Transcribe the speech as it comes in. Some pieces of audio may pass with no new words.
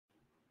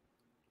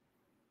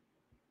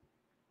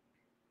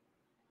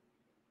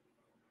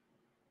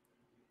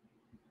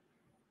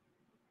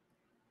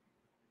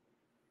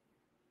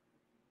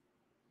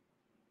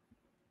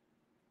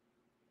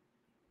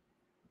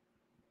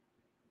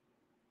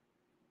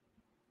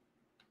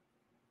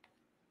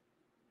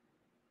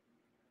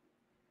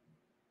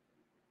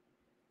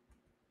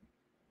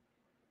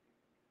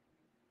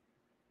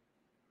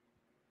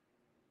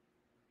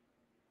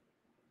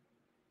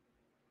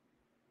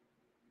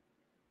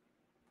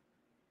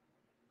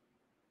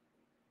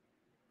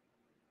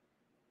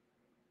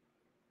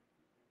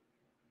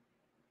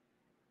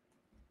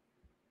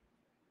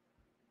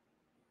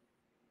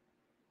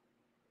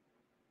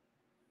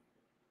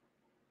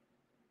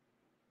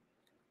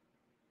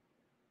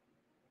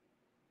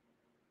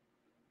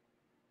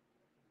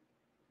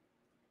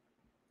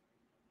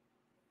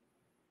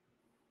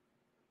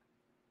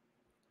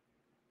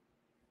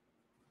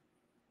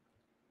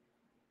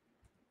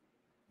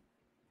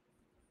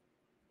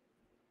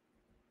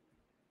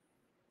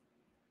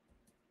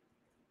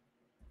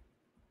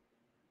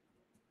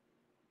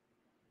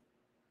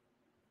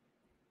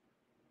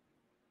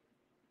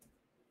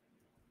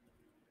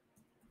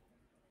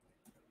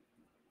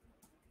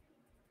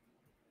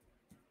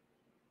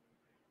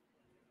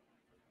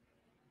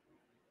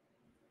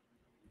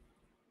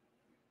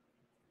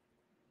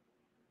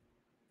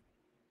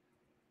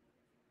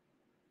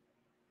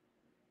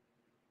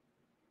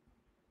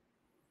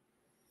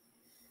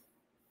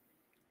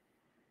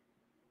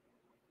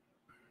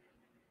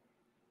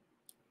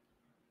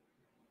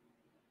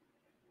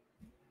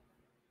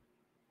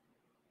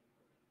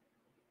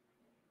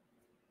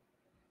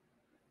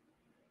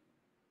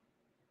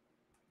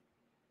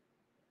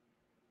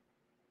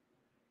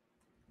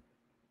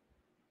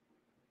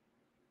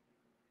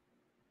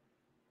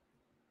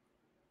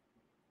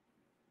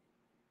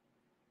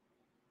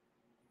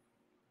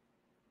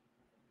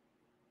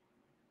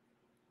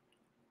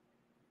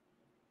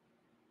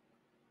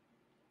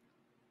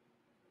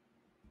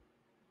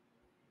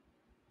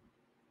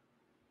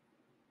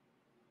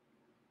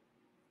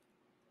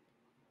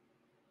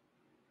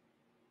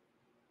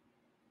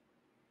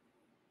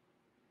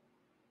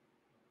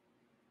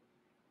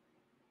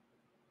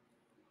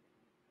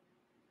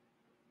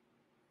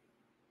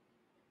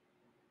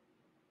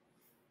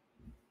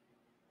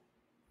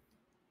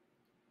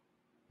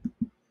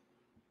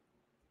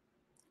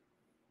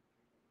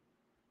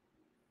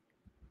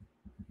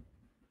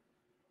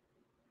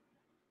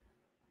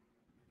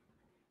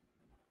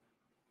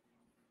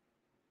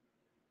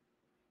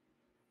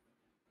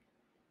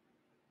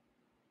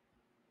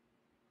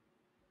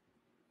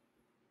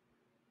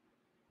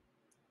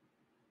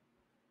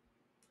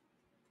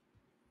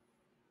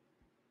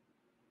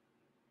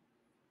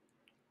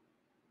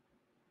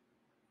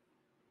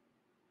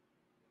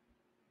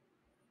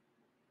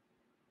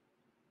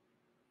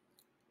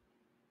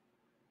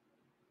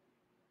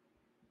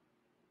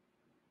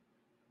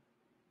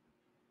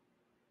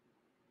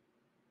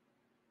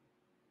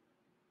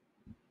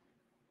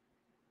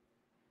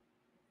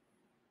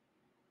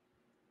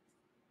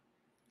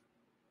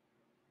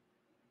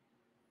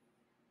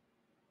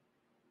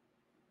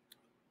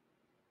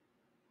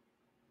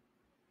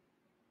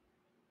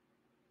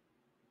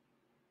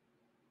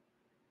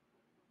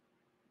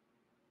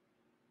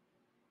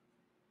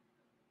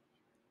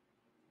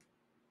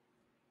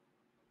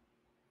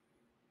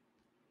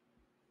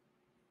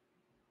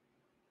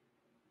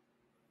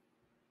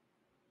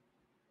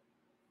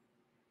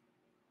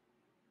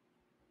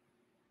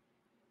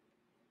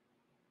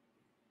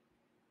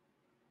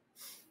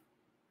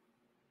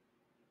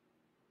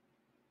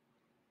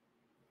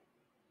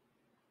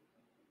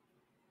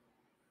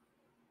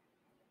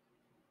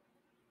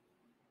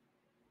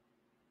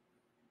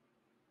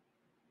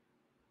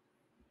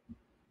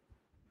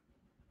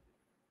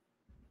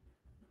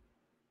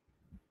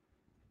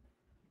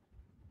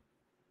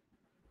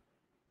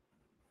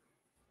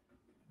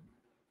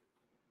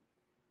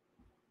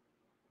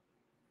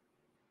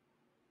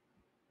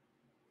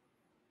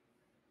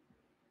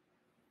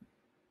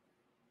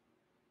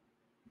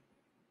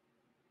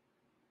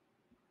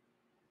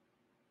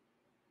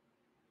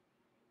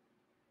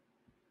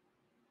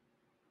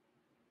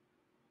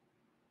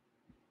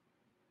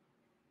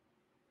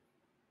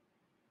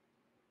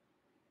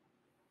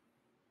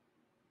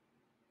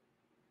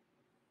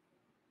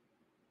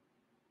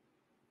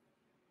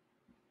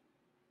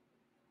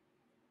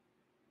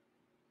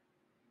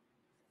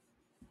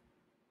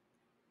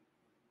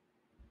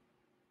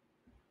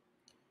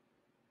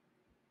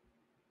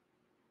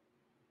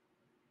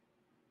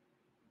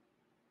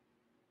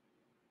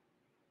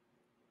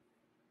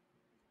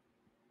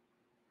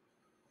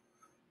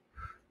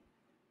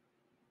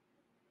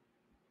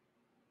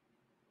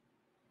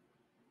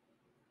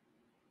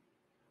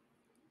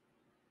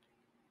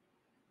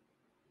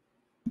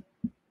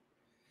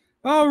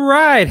All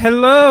right.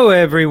 Hello,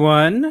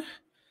 everyone.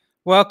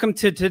 Welcome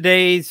to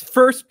today's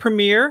first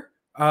premiere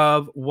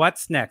of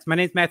What's Next. My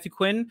name is Matthew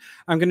Quinn.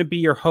 I'm going to be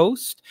your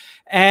host,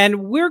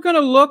 and we're going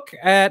to look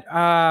at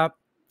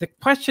the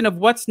question of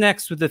what's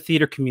next with the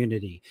theater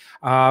community,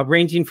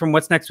 ranging from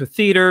what's next with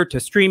theater to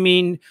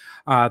streaming,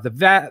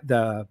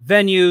 the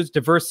venues,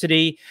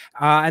 diversity.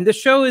 And the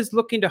show is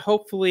looking to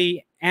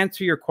hopefully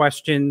answer your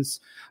questions,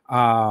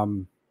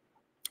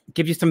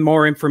 give you some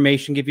more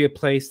information, give you a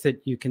place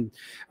that you can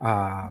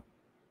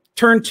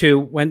turn to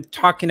when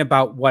talking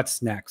about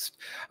what's next.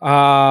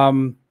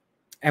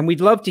 And we'd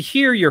love to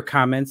hear your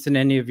comments and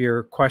any of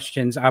your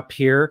questions up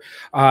here.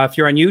 If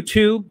you're on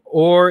YouTube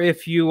or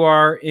if you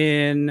are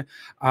in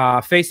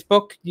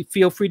Facebook, you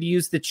feel free to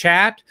use the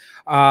chat.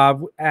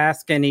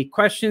 Ask any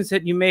questions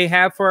that you may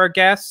have for our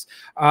guests.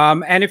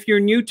 And if you're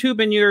on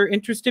YouTube and you're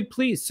interested,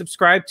 please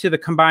subscribe to the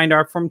Combined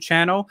Art Form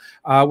channel.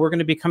 We're going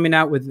to be coming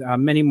out with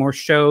many more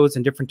shows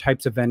and different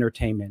types of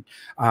entertainment.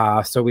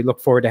 So we look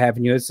forward to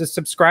having you as a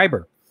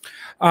subscriber.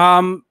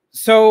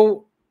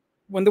 So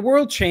when the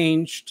world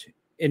changed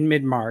in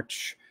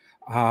mid-March,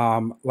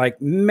 like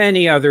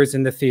many others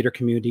in the theater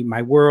community,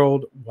 my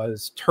world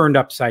was turned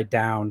upside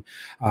down.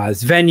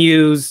 As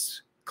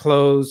venues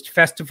closed,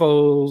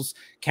 festivals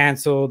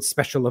canceled,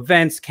 special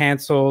events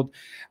canceled,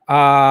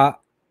 and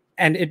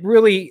it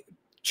really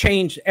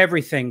changed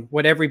everything,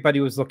 what everybody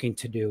was looking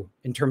to do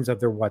in terms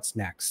of their what's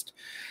next.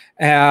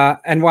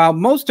 And while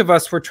most of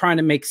us were trying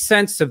to make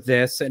sense of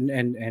this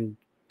and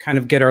kind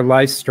of get our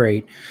lives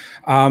straight,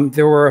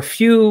 there were a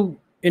few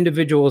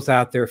individuals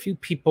out there, a few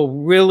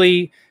people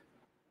really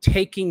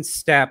taking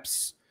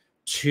steps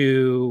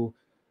to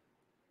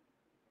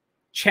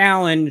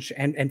challenge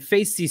and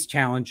face these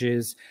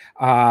challenges,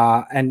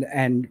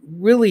 and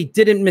really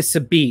didn't miss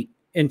a beat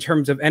in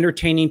terms of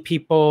entertaining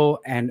people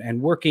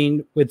and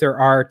working with their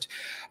art.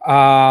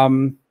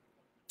 And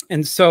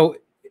so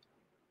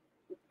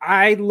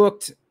I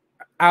looked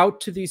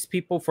out to these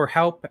people for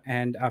help,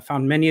 and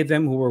found many of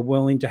them who were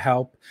willing to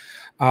help.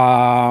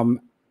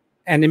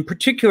 And in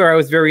particular, I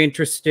was very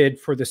interested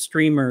for the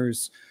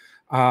streamers,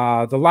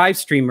 the live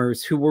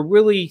streamers who were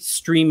really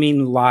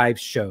streaming live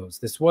shows.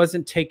 This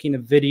wasn't taking a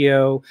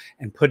video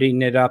and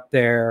putting it up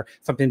there,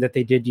 something that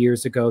they did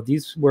years ago.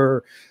 These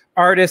were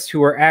artists who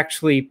were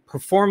actually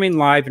performing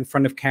live in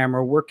front of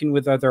camera, working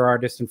with other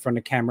artists in front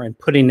of camera and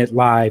putting it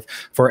live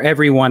for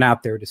everyone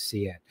out there to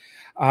see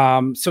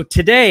it. So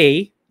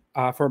today,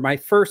 for my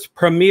first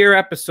premiere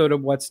episode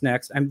of What's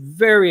Next, I'm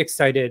very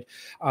excited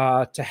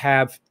to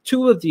have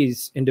two of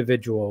these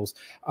individuals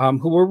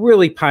who were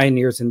really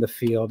pioneers in the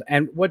field.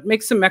 And what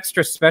makes them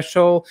extra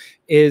special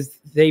is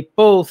they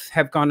both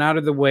have gone out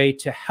of the way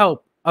to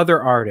help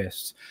other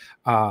artists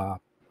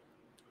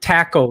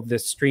tackle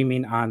this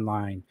streaming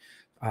online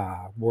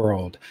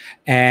world.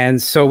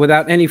 And so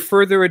without any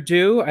further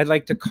ado, I'd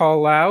like to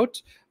call out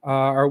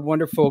our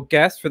wonderful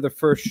guest for the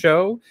first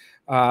show,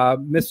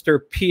 Mr.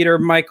 Peter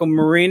Michael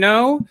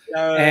Marino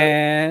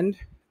and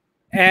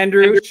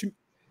Andrew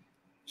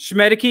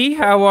Schmedake.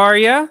 How are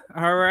you?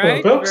 All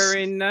right. Hello,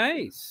 very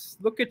nice.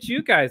 Look at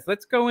you guys.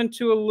 Let's go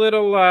into a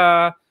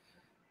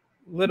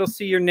little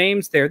see your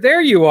names there. There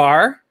you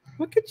are.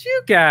 Look at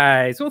you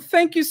guys. Well,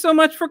 thank you so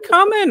much for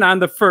coming on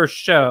the first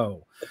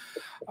show.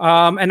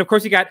 And of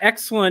course, you got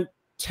excellent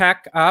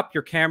tech up,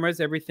 your cameras,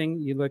 everything.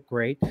 You look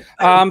great.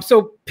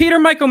 So Peter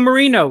Michael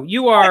Marino,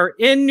 you are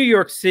in New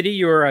York City.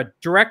 You're a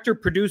director,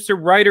 producer,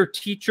 writer,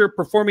 teacher,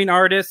 performing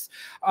artist.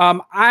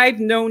 I've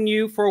known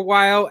you for a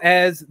while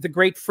as the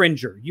great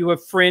fringer. You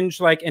have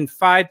fringed like in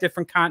 5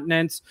 different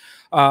continents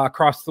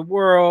across the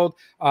world,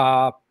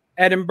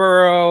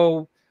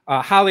 Edinburgh,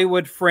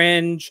 Hollywood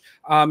Fringe.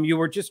 You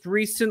were just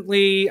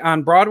recently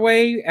on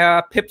Broadway,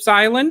 Pips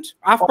Island,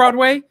 off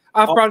Broadway.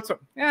 Off Broadway,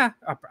 yeah,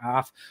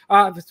 off.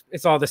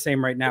 It's all the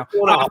same right now.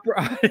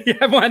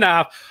 Yeah, one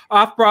off.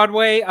 Off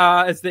Broadway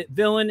as the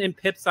villain in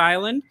Pips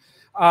Island,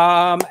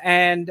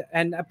 and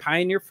a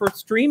pioneer for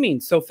streaming.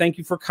 So thank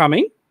you for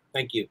coming.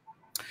 Thank you.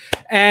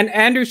 And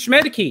Andrew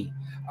Schmedake,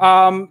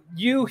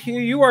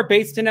 you are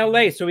based in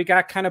LA, so we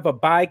got kind of a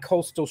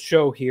bi-coastal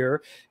show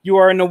here. You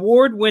are an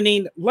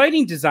award-winning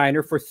lighting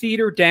designer for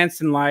theater, dance,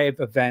 and live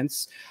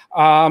events.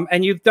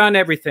 And you've done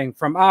everything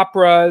from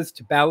operas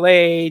to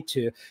ballet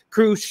to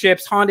cruise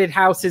ships, haunted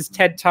houses,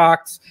 TED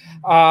Talks.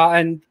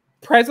 And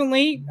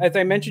presently, as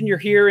I mentioned, you're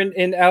here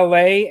in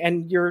LA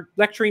and you're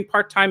lecturing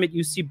part-time at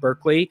UC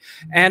Berkeley,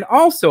 and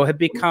also have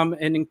become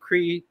an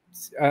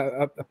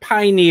a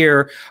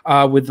pioneer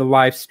with the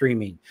live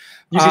streaming.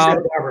 UC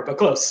Santa Barbara, but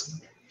close.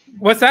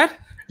 What's that?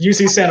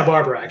 UC Santa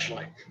Barbara,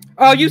 actually.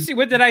 Oh, UC,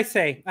 what did I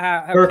say?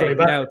 Okay, Berkeley,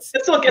 but notes.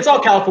 It's all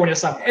California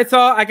somewhere. It's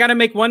all, I got to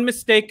make one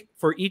mistake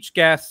for each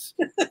guest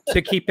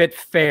to keep it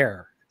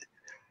fair.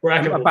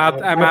 I'm out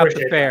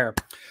the fair.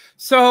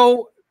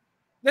 So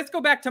let's go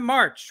back to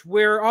March.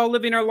 We're all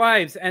living our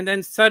lives, and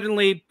then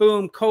suddenly,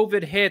 boom,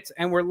 COVID hits,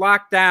 and we're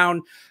locked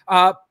down.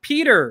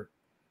 Peter,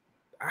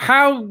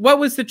 what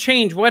was the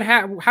change?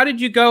 How did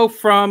you go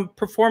from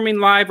performing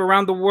live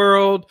around the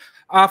world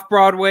off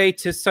Broadway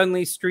to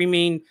suddenly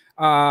streaming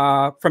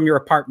from your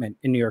apartment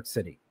in New York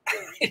City?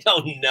 I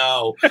don't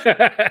know.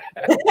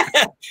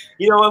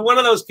 You know, I'm one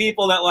of those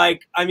people that,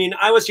 like, I mean,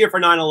 I was here for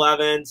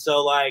 9/11,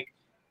 so like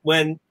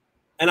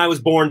and I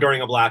was born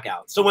during a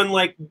blackout. So when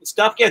like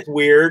stuff gets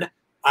weird,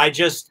 I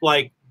just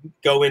like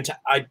go into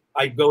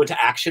I go into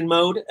action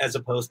mode as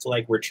opposed to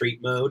like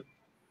retreat mode.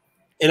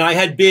 And I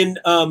had been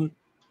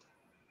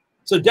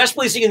so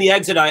Desperately Seeking the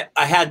Exit I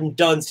hadn't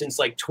done since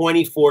like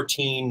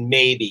 2014,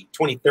 maybe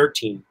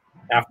 2013,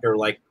 after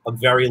like a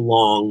very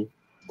long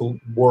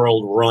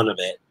world run of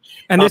it.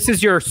 And this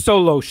is your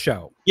solo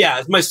show. Yeah,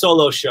 it's my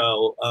solo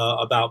show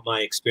about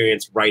my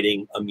experience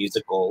writing a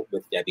musical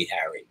with Debbie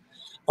Harry.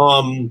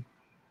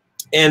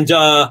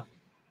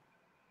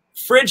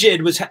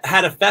 Frigid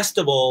had a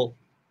festival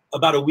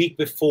about a week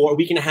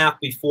and a half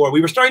before.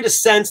 We were starting to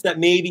sense that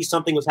maybe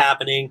something was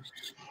happening.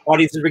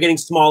 Audiences were getting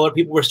smaller.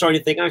 People were starting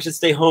to think, I should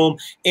stay home.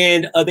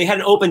 And they had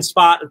an open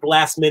spot at the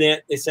last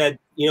minute. They said,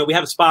 you know, we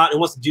have a spot and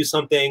wants to do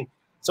something.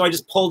 So I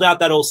just pulled out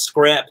that old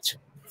script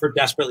for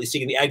Desperately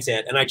Seeking the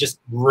Exit, and I just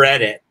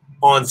read it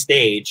on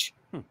stage.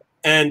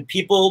 And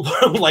people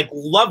like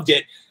loved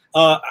it.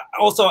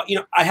 Also, you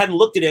know, I hadn't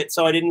looked at it,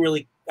 so I didn't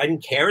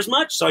care as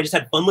much. So I just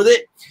had fun with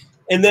it.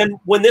 And then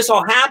when this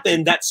all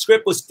happened, that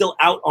script was still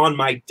out on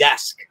my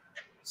desk.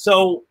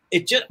 So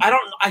it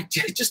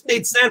just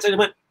made sense. I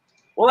went,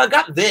 well, I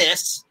got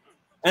this.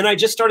 And I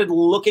just started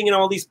looking at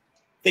all these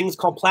things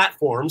called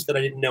platforms that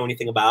I didn't know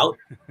anything about.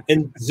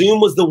 And Zoom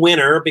was the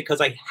winner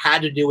because I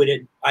had to do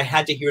it. I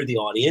had to hear the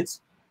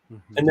audience.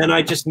 And then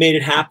I just made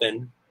it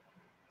happen.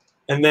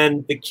 And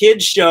then the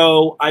kids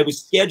show, I was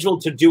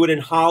scheduled to do it in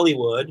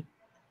Hollywood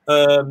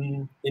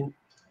in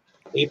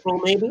April,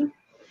 maybe?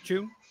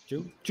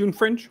 June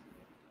Fringe?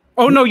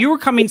 Oh, no, you were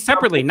coming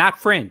separately, not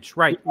Fringe.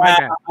 Right.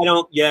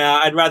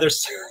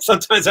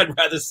 Sometimes I'd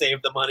rather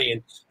save the money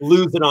and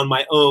lose it on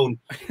my own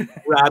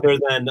rather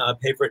than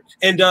pay for it.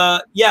 And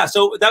yeah,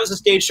 so that was a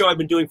stage show I've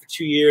been doing for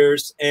 2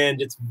 years,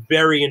 and it's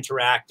very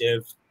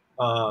interactive.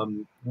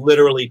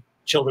 Literally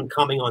children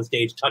coming on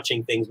stage,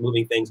 touching things,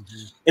 moving things.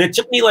 And it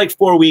took me like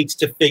 4 weeks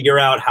to figure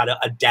out how to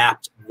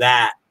adapt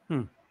that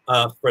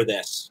for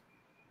this.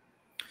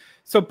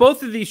 So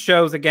both of these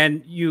shows,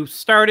 again, you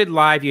started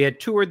live, you had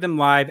toured them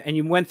live, and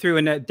you went through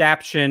an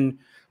adaptation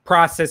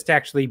process to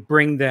actually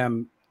bring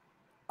them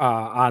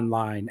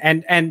online.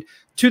 And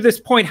to this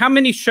point, how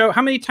many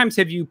times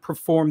have you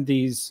performed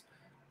these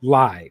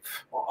live?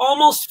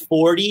 Almost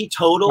 40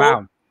 total.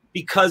 Wow.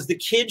 Because the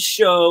kids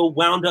show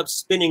wound up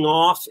spinning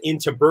off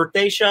into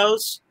birthday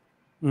shows.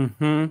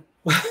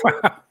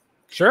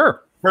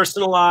 Sure.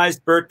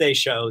 Personalized birthday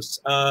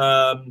shows.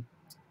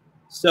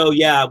 So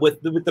yeah,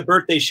 with the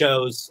birthday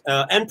shows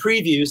and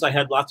previews, I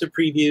had lots of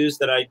previews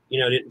that I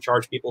didn't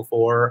charge people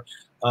for,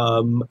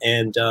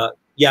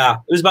 yeah,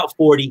 it was about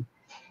 40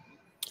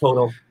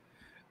 total.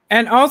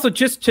 And also,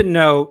 just to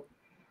note,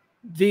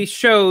 these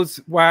shows,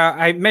 while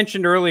I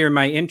mentioned earlier in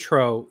my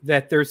intro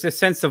that there's a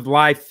sense of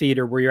live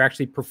theater where you're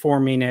actually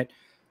performing it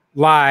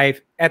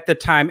live at the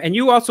time, and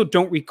you also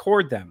don't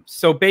record them.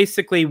 So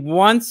basically,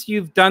 once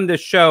you've done the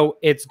show,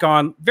 it's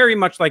gone very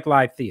much like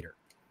live theater.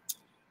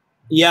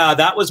 Yeah,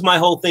 that was my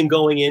whole thing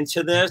going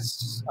into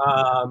this.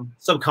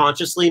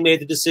 Subconsciously made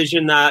the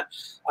decision that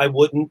I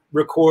wouldn't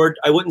record,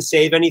 I wouldn't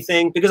save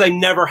anything, because I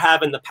never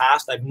have in the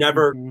past. I've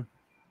never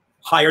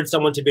hired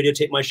someone to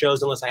videotape my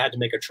shows unless I had to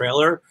make a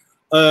trailer.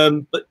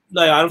 But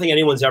I don't think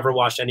anyone's ever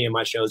watched any of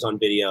my shows on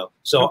video.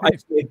 So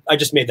I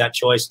just made that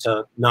choice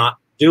to not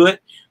do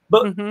it.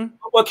 But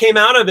what came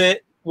out of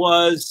it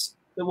was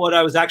that what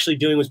I was actually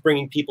doing was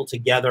bringing people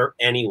together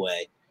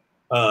anyway.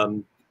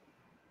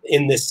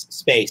 In this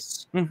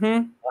space.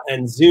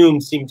 And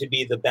Zoom seemed to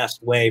be the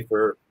best way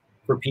for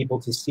people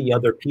to see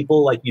other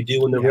people like you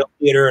do in the real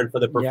theater, and for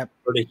the performer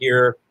to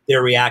hear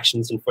their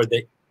reactions, and for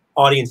the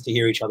audience to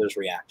hear each other's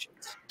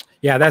reactions.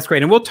 Yeah, that's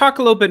great. And we'll talk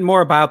a little bit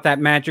more about that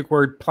magic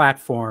word,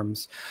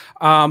 platforms.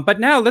 But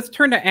now let's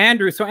turn to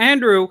Andrew. So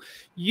Andrew,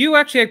 you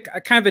actually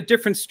have kind of a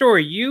different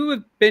story. You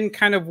have been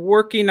kind of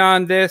working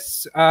on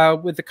this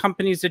with the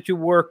companies that you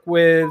work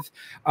with.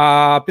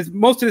 Because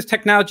most of this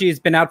technology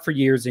has been out for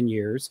years and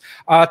years.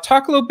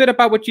 Talk a little bit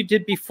about what you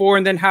did before,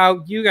 and then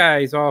how you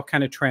guys all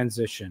kind of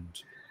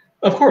transitioned.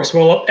 Of course.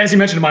 Well, as you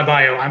mentioned in my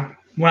bio,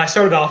 when I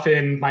started off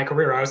in my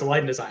career, I was a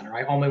lighting designer.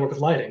 I only work with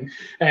lighting.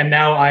 And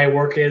now I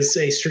work as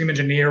a stream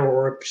engineer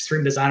or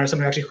stream designer,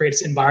 someone who actually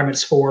creates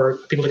environments for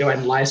people to go ahead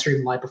and live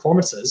stream live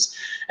performances.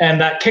 And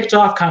that kicked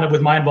off kind of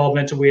with my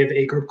involvement with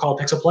a group called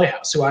Pixel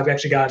Playhouse, who I've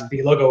actually got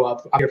the logo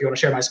up here if you want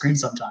to share my screen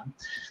sometime.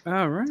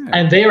 All right.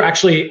 And they are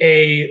actually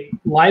a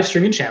live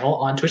streaming channel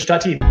on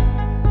twitch.tv.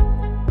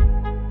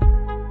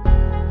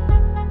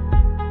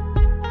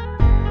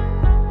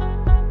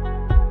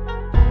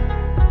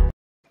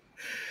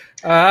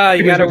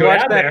 You got to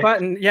watch that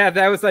button. Yeah,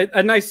 that was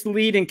a nice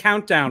lead and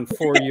countdown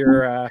for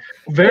your.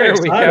 Very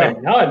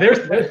exciting. No,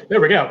 there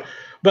we go.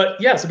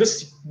 But yeah, so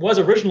this was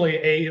originally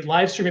a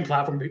live streaming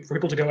platform for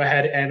people to go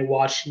ahead and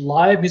watch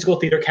live musical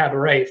theater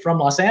cabaret from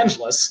Los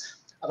Angeles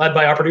led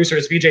by our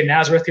producers, VJ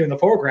Nazareth here in the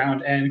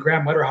foreground and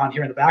Graham Wetterhahn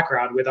here in the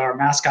background with our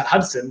mascot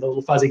Hudson, the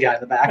little fuzzy guy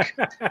in the back.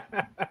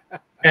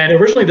 And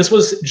originally, this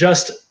was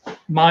just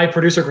my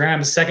producer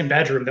Graham's second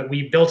bedroom that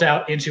we built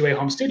out into a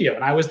home studio,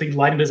 and I was the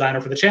lighting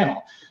designer for the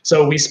channel.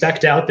 So we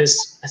spec'd out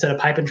this set of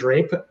pipe and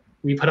drape.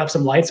 We put up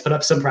some lights, put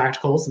up some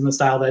practicals in the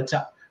style that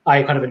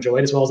I kind of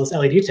enjoyed, as well as this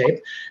LED tape.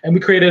 And we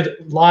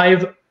created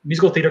live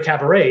musical theater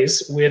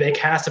cabarets with a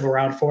cast of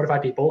around 4 to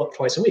 5 people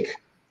twice a week.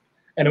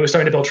 And it was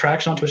starting to build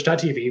traction on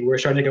Twitch.tv. We were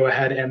starting to go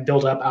ahead and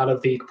build up out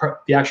of the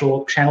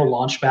actual channel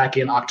launch back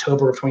in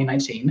October of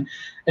 2019.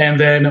 And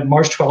then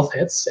March 12th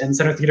hits, and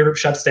Center Theater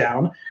shuts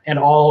down, and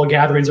all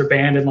gatherings are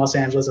banned in Los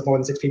Angeles of more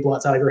than 6 people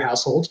outside of your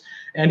household.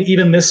 And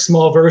even this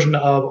small version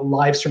of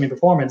live streaming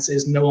performance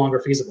is no longer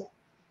feasible.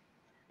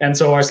 And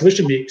so our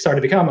solution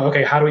started to become,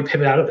 okay, how do we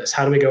pivot out of this?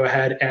 How do we go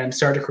ahead and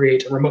start to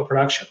create remote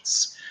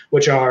productions,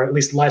 which are at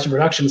least live stream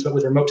productions, but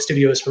with remote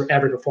studios for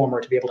every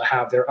performer to be able to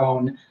have their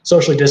own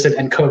socially distant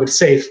and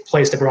COVID-safe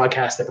place to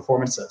broadcast their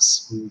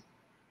performances. Mm.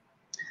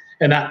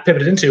 And that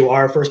pivoted into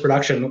our first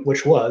production,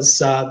 which was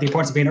The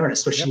Importance of Being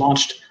Earnest, which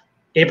launched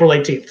April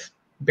 18th,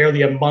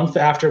 barely a month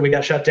after we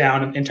got shut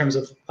down in terms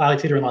of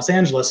theater in Los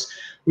Angeles.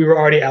 We were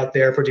already out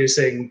there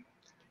producing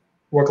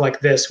work like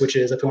this, which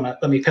is, if you want to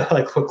let me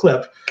highlight a quick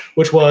clip,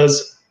 which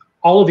was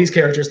all of these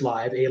characters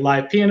live, a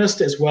live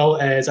pianist, as well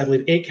as, I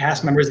believe, 8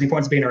 cast members in The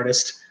Importance of Being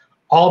Earnest,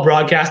 all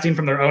broadcasting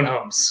from their own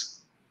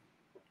homes.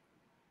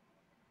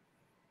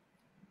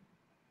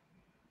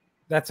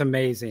 That's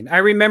amazing. I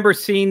remember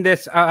seeing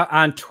this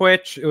on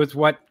Twitch. It was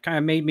what kind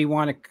of made me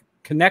want to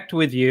connect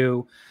with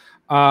you.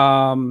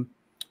 And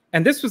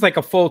this was like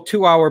a full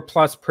 2-hour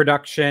plus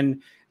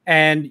production.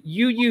 And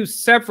you use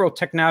several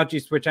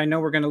technologies, which I know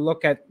we're going to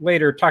look at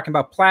later, talking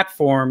about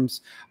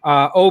platforms,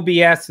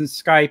 OBS and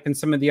Skype and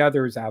some of the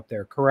others out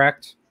there,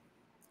 correct?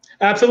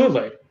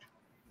 Absolutely.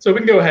 So we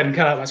can go ahead and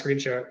cut out my screen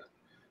share.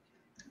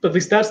 But at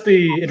least that's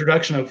the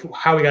introduction of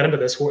how we got into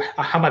this,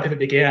 how my pivot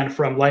began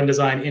from lighting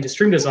design into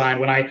stream design.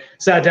 When I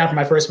sat down for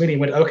my first meeting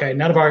and went, okay,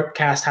 none of our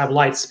cast have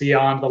lights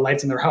beyond the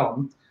lights in their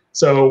home.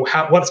 So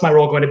what's my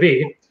role going to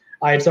be?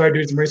 I had started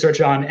doing some research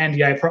on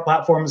NDI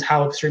platforms,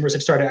 how streamers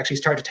have started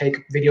to take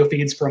video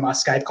feeds from a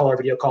Skype call or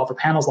video call for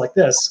panels like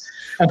this.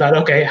 And thought,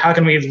 okay, how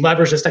can we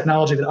leverage this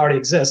technology that already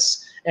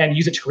exists and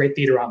use it to create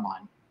theater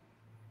online?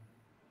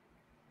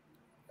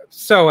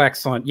 So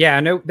excellent. Yeah,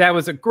 no, that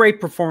was a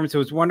great performance. It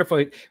was wonderful.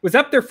 It was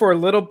up there for a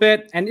little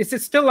bit. And is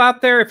it still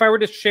out there? If I were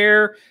to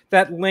share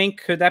that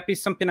link, could that be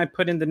something I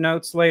put in the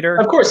notes later?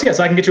 Of course, yes.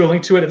 I can get you a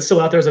link to it. It's still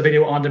out there as a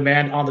video on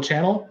demand on the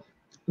channel.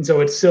 And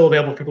so it's still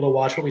available for people to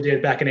watch what we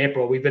did back in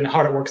April. We've been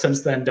hard at work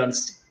since then, done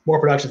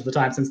more productions at the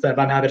time since then,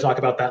 but I'm happy to talk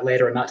about that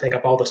later and not take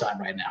up all the time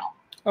right now.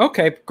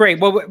 Okay, great.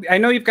 Well, I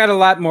know you've got a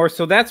lot more,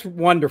 so that's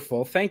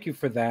wonderful. Thank you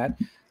for that.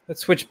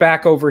 Let's switch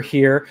back over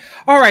here.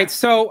 All right,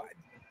 so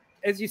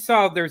as you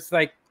saw, there's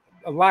like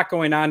a lot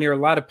going on here, a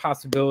lot of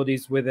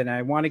possibilities with it, and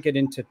I want to get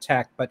into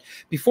tech. But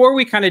before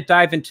we kind of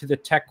dive into the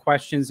tech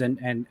questions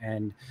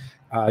and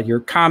your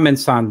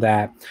comments on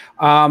that,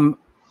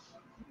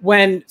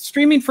 when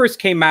streaming first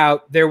came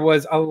out, there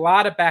was a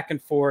lot of back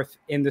and forth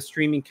in the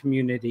streaming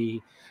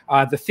community,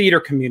 the theater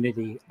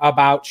community,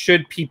 about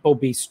should people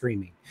be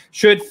streaming?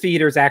 Should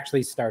theaters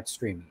actually start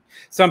streaming?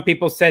 Some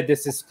people said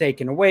this is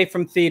taken away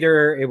from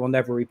theater. It will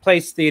never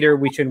replace theater.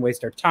 We shouldn't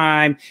waste our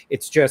time.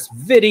 It's just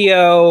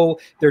video.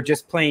 They're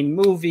just playing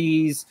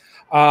movies.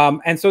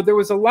 And so there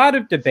was a lot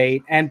of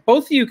debate. And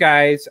both of you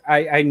guys,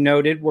 I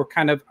noted, were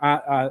kind of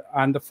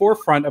on the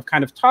forefront of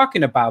kind of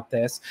talking about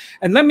this.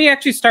 And let me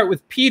actually start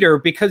with Peter,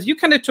 because you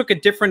kind of took a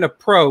different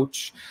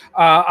approach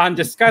on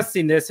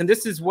discussing this. And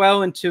this is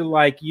well into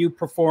like you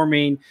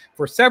performing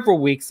for several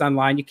weeks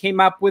online. You came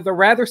up with a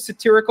rather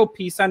satirical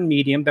piece on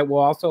Medium that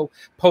we'll also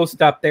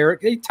post up there.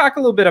 Can you talk a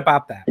little bit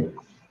about that?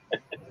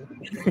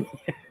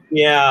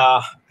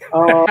 Yeah.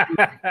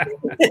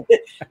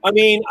 I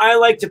mean, I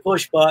like to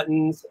push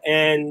buttons,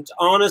 and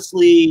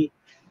honestly,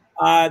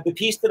 the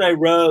piece that I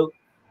wrote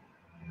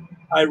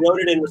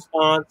it in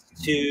response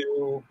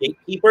to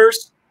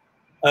gatekeepers.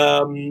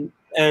 And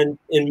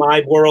in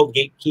my world,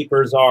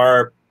 gatekeepers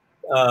are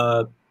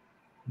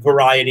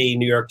Variety,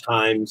 New York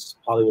Times,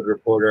 Hollywood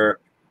Reporter,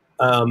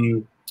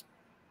 Time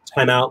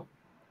Out,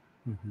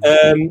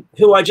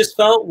 who I just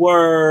felt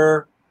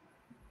were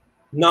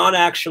not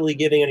actually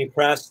giving any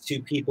press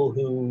to people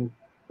who,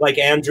 like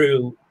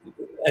Andrew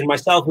and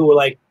myself, who were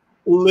like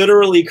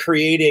literally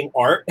creating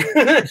art,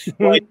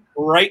 like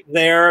right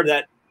there,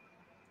 that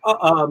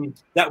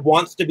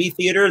wants to be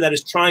theater, that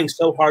is trying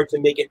so hard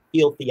to make it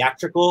feel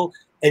theatrical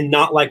and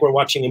not like we're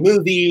watching a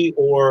movie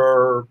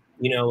or,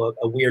 you know,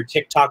 a weird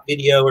TikTok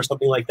video or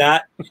something like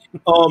that.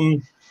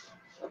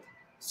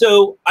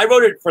 So I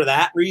wrote it for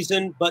that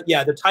reason. But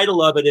yeah, the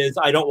title of it is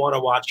I Don't Want to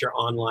Watch Your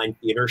Online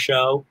Theater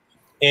Show.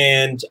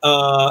 And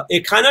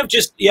it kind of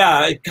just,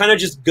 yeah, it kind of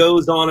just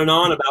goes on and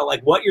on about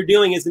like what you're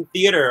doing isn't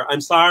theater. I'm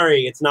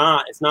sorry, it's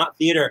not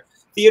theater.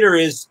 Theater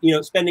is, you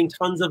know, spending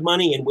tons of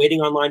money and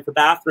waiting online for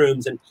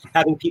bathrooms and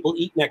having people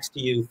eat next to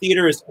you.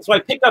 Theater is, so I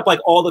picked up like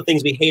all the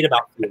things we hate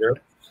about theater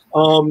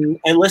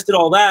and listed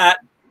all that.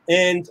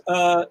 And,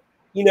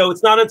 you know,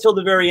 it's not until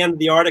the very end of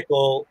the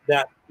article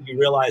that you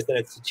realize that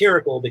it's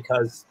satirical,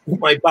 because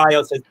my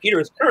bio says Peter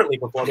is currently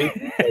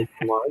performing.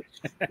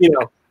 You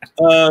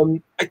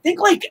know, I think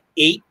like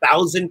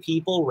 8,000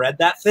 people read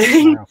that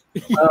thing. Wow.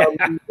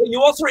 Yeah.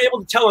 You also were able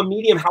to tell a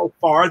medium how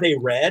far they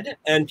read,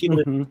 and people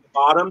at the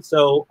bottom.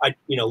 So I,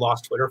 you know,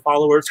 lost Twitter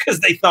followers because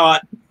they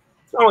thought,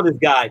 what's wrong with this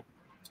guy?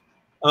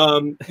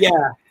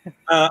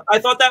 I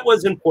thought that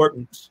was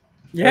important.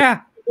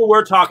 Yeah. People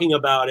were talking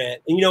about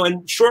it. And, you know,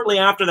 and shortly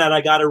after that,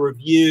 I got a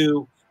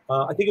review.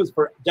 I think it was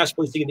for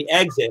Desperately Seeking the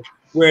Exit,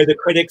 where the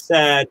critic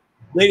said,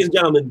 "Ladies and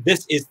gentlemen,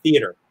 this is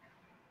theater."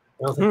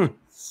 And I was like,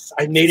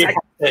 I made it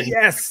happen.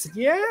 Yes.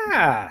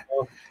 Yeah.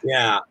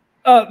 Yeah.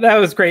 Oh, that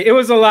was great. It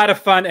was a lot of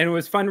fun, and it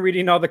was fun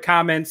reading all the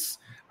comments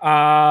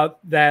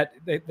that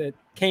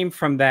came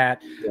from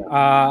that.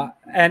 Yeah.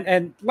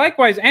 And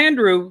likewise,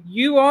 Andrew,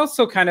 you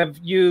also kind of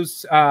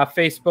use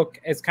Facebook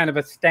as kind of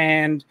a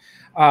stand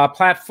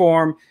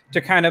platform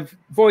to kind of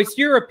voice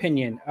your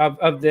opinion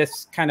of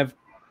this kind of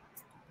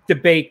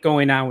debate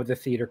going on with the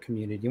theater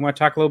community. You want to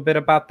talk a little bit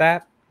about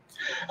that?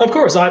 Of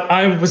course,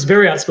 I was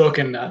very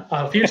outspoken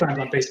a few times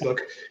on Facebook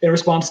in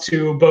response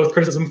to both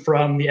criticism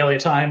from the LA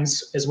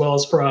Times as well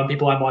as from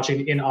people I'm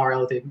watching in our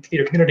LA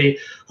theater community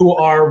who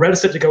are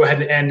reticent to go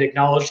ahead and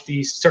acknowledge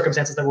the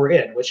circumstances that we're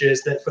in, which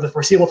is that for the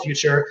foreseeable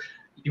future,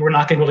 you are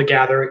not going to be able to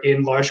gather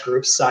in large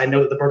groups. I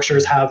know that the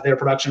Berkshires have their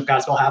production of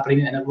Godspell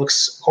happening, and it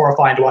looks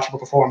horrifying to watch people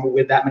perform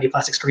with that many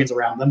plastic screens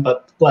around them,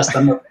 but bless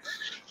them.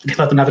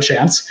 Let them have a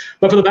chance.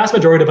 But for the vast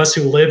majority of us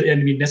who live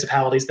in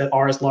municipalities that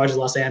are as large as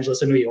Los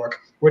Angeles and New York,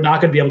 we're not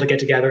going to be able to get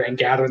together and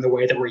gather in the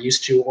way that we're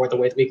used to, or the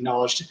way that we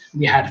acknowledged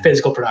we had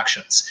physical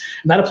productions.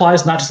 And that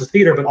applies not just to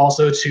theater, but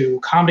also to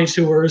comedy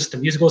tours, to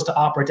musicals, to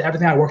opera, to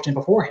everything I worked in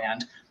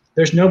beforehand.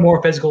 There's no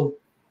more physical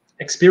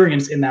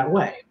experience in that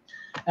way.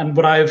 And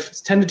what I've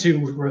tended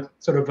to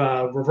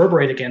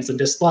reverberate against and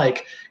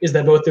dislike is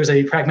that both there's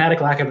a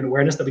pragmatic lack of an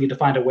awareness that we need to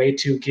find a way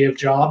to give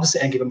jobs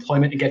and give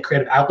employment and get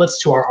creative outlets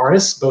to our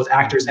artists, both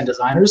actors and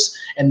designers.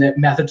 And the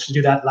method to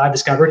do that I've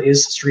discovered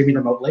is streaming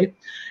remotely.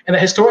 And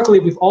that historically,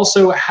 we've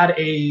also had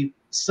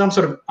some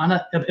sort of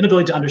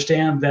inability to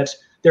understand that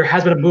there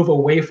has been a move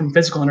away from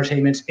physical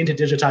entertainment into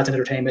digitized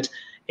entertainment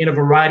in a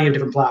variety of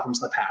different platforms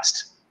in the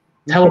past.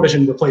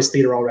 Television replaced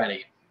theater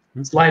already.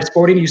 It's live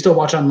sporting, you still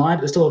watch online,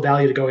 but there's still a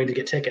value to going to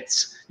get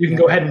tickets. You can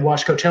go ahead and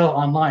watch Coachella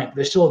online, but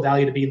there's still a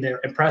value to being there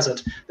and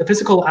present. The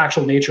physical,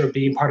 actual nature of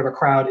being part of a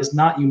crowd is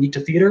not unique to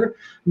theater,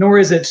 nor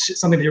is it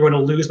something that you're going to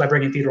lose by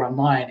bringing theater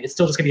online. It's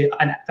still just going to be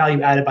a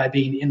value added by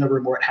being in the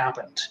room where it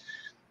happened.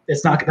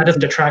 It's not, that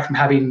doesn't detract from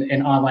having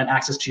an online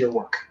access to your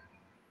work.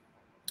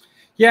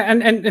 Yeah,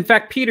 and in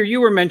fact, Peter, you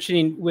were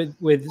mentioning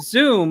with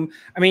Zoom,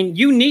 I mean,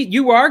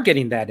 you are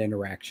getting that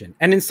interaction.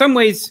 And in some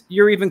ways,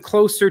 you're even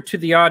closer to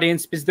the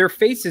audience because their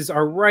faces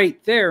are right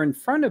there in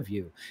front of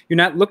you. You're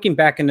not looking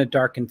back in a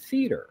darkened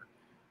theater.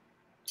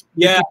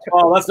 Yeah,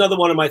 well, that's another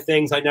one of my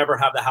things. I never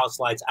have the house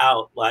lights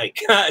out. Like,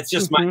 it's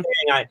just my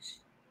thing.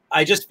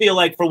 I just feel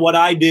like for what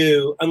I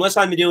do, unless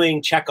I'm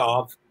doing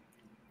Chekhov,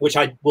 which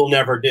I will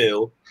never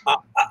do,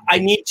 I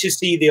need to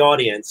see the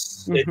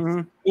audience.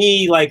 It's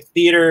me, like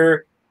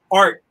theater,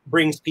 art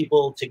brings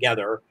people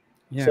together.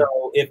 Yeah.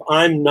 So if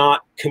I'm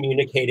not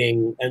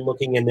communicating and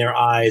looking in their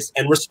eyes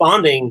and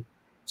responding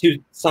to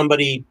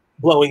somebody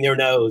blowing their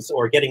nose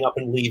or getting up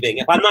and leaving,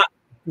 if I'm not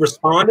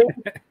responding,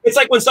 it's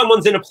like when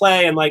someone's in a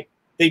play and like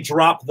they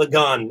drop the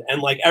gun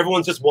and like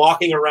everyone's just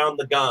walking around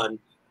the gun.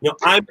 You know,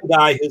 I'm the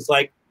guy who's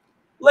like,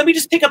 let me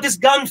just pick up this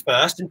gun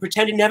first and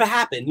pretend it never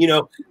happened. You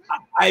know,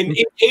 I'm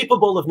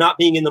incapable of not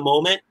being in the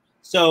moment.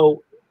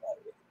 So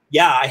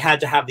yeah, I had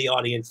to have the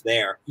audience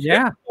there.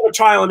 Yeah. A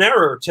trial and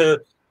error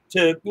to,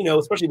 you know,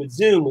 especially with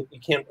Zoom, you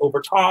can't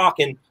overtalk,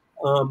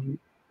 and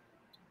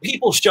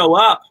people show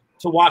up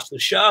to watch the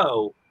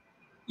show,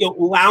 you know,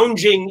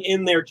 lounging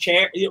in their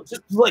chair, you know,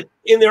 just like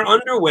in their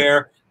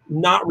underwear,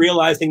 not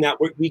realizing that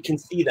we can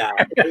see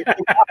that. They're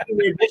washing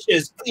their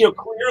dishes, you know,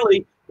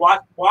 clearly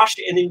washed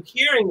and in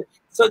hearing.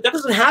 So that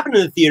doesn't happen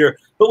in the theater.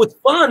 But what's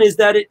fun is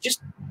that it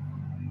just,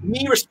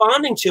 me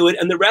responding to it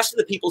and the rest of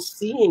the people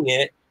seeing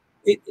it,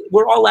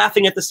 we're all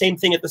laughing at the same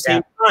thing at the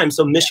same time.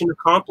 So mission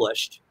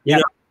accomplished. You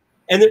know?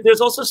 And there's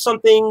also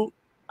something,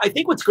 I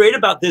think what's great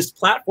about this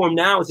platform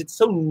now is it's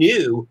so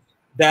new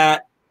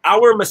that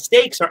our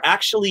mistakes are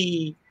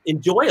actually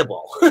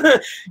enjoyable.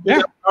 You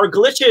know, our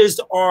glitches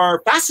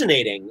are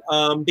fascinating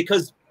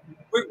because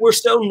we're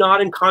so not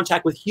in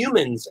contact with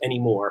humans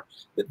anymore.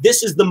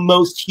 This is the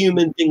most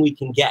human thing we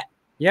can get.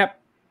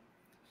 Yep.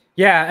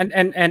 Yeah.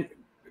 And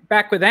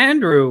back with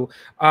Andrew,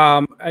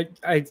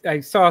 I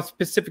saw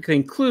specifically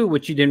in Clue,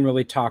 which you didn't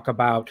really talk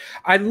about.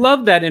 I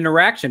love that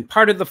interaction.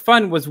 Part of the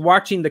fun was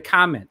watching the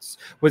comments,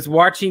 was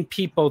watching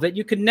people that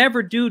you could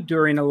never do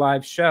during a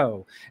live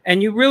show.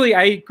 And you really,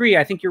 I agree.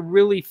 I think you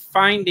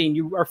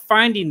are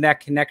finding that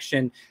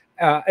connection,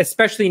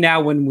 especially now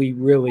when we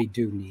really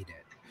do need it.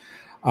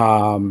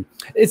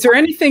 Is there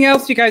anything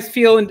else you guys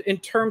feel in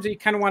terms that you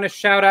kind of want to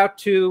shout out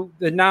to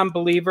the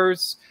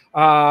non-believers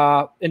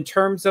in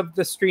terms of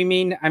the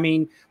streaming? I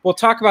mean, we'll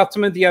talk about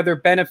some of the other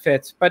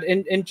benefits, but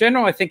in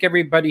general, I think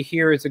everybody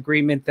here is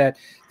agreement that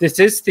this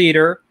is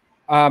theater.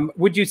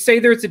 Would you say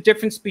there's a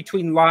difference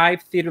between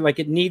live theater, like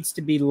it needs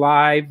to be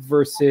live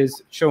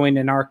versus showing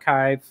an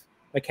archive?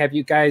 Like, have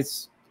you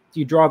guys, do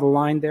you draw the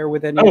line there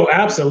with any? Oh,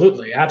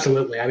 absolutely.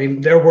 Absolutely. I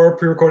mean, there were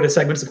pre-recorded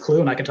segments of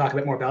Clue, and I can talk a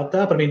bit more about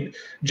that. But I mean,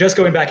 just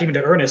going back even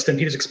to Ernest and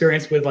Peter's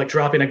experience with like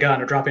dropping a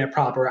gun or dropping a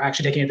prop or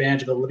actually taking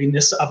advantage of the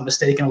livingness of a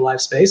mistake in a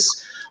live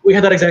space, we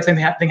had that exact same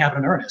thing happen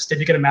in Ernest. If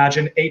you can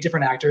imagine 8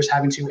 different actors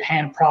having to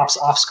hand props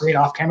off screen,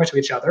 off camera to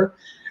each other.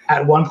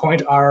 At one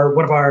point,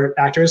 one of our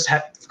actors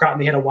had forgotten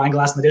they had a wine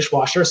glass in the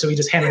dishwasher, so he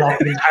just handed off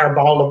the entire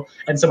bottle,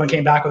 and someone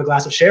came back with a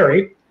glass of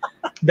sherry.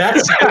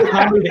 That's a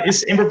comedy that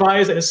is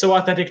improvised and is so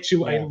authentic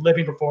to a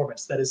living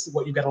performance. That is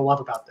what you've got to love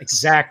about this.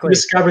 Exactly. You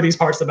discover these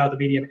parts about the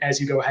medium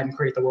as you go ahead and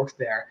create the work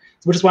there,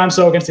 which is why I'm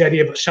so against the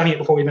idea of shunning it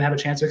before we even have a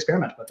chance to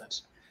experiment with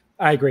it.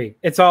 I agree.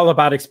 It's all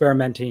about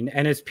experimenting.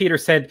 And as Peter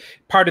said,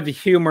 part of the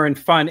humor and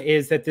fun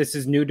is that this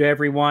is new to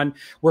everyone.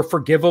 We're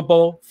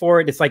forgivable for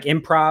it. It's like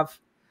improv.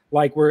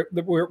 Like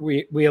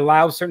we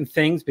allow certain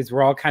things because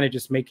we're all kind of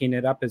just making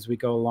it up as we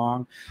go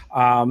along.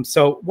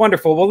 So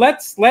wonderful. Well,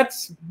 let's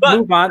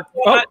move on.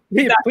 Oh,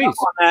 please. On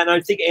that, and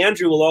I think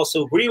Andrew will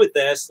also agree with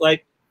this.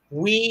 Like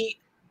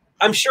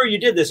I'm sure you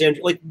did this,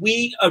 Andrew. Like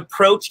we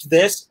approached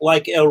this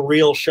like a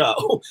real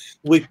show.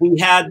 We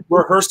had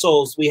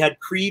rehearsals, we had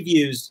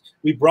previews,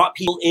 we brought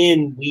people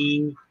in,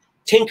 we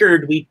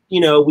tinkered, we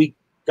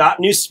got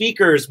new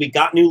speakers, we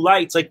got new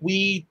lights. Like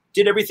we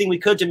did everything we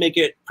could to make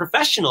it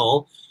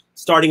professional.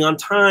 Starting on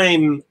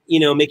time,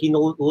 making the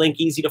link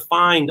easy to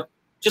find,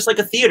 just like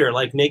a theater.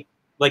 Like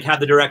have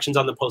the directions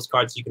on the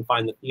postcard so you can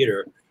find the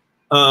theater.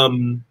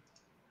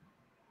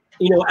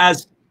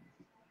 As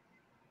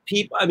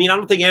people, I mean, I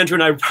don't think Andrew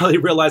and I probably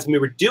realized when we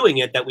were doing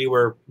it that we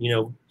were,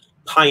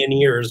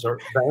 pioneers or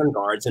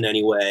vanguards in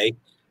any way.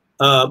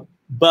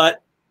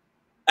 But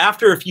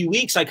after a few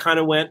weeks, I kind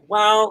of went,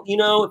 well,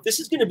 if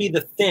this is going to be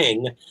the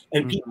thing,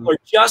 and people are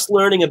just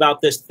learning about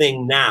this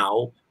thing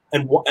now.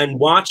 And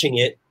watching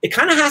it, it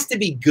kind of has to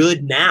be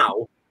good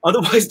now.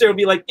 Otherwise, they'll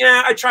be like,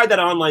 yeah, I tried that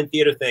online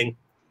theater thing.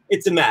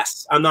 It's a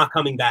mess. I'm not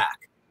coming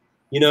back.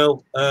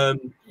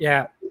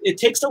 Yeah. It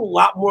takes a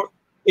lot more.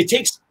 It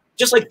takes,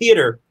 just like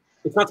theater,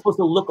 it's not supposed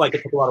to look like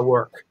it took a lot of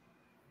work.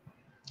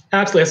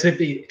 Absolutely. It's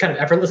be kind of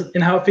effortless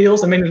in how it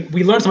feels. I mean,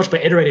 we learned so much by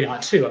iterating on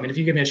it, too. I mean, if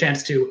you give me a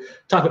chance to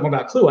talk a bit more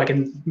about Clue, I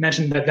can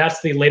mention that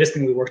that's the latest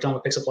thing we worked on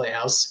with Pixel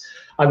Playhouse.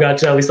 I've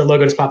got at least the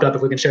logo just popped up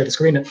if we can share the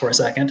screen for a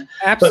second.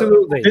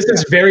 Absolutely. But this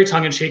is very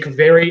tongue-in-cheek,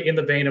 very in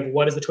the vein of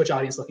what is the Twitch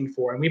audience looking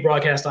for. And we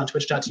broadcast on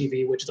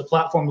twitch.tv, which is a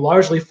platform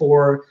largely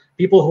for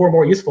people who are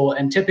more youthful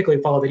and typically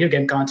follow video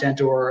game content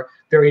or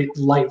very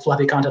light,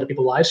 fluffy content of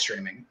people live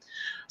streaming.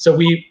 So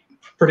we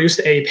produced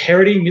a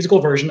parody musical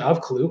version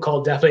of Clue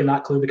called Definitely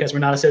Not Clue because we're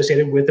not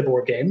associated with the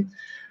board game.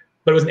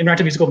 But it was an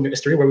interactive musical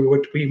mystery where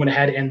we went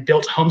ahead and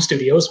built home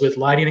studios with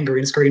lighting and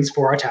green screens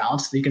for our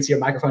talents. So you can see a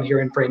microphone here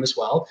in frame as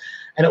well.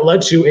 And it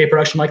led to a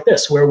production like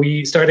this, where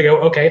we started to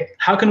go, okay,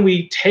 how can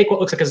we take what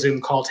looks like a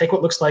Zoom call, take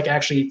what looks like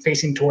actually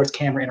facing towards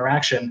camera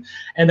interaction,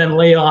 and then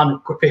lay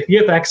on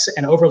VFX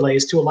and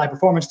overlays to a live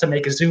performance to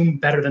make Zoom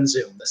better than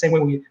Zoom. The same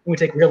way when we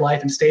take real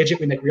life and stage it,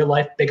 we make real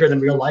life bigger than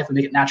real life, we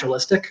make it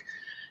naturalistic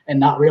and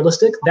not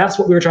realistic. That's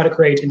what we were trying to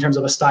create in terms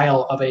of a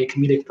style of a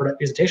comedic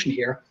presentation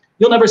here.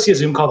 You'll never see a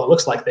Zoom call that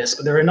looks like this,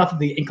 but there are enough of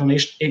the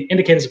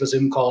indicators of a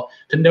Zoom call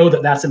to know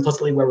that that's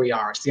implicitly where we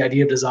are. It's the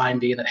idea of design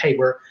being that, hey,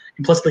 we're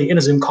implicitly in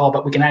a Zoom call,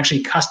 but we can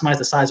actually customize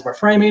the size of our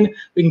framing.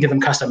 We can give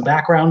them custom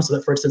backgrounds so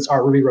that, for instance,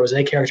 our Ruby Rose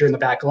character in the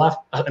back left,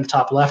 in the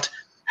top left,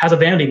 has a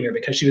vanity mirror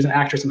because she was an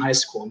actress in high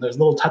school. And there's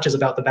little touches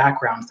about the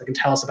backgrounds that can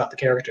tell us about the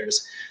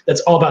characters. That's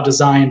all about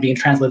design being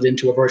translated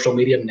into a virtual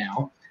medium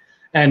now.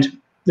 And at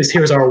least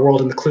here's our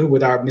world in the Clue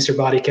with our Mr.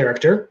 Body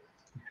character.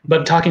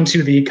 But talking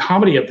to the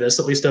comedy of this,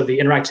 at least of the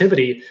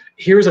interactivity,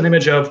 here's an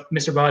image of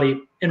Mr.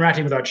 Body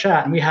interacting with our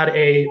chat, and we had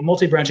a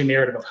multi-branching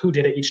narrative of who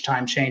did it each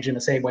time change in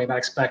the same way I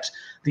expect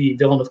the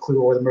villain of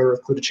Clue or the murder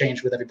of Clue to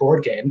change with every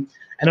board game.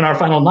 And in our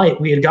final night,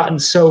 we had gotten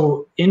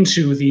so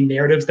into the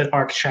narratives that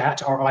our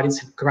chat, our audience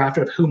had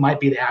crafted of who might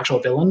be the actual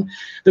villain,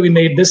 that we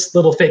made this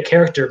little fake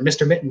character,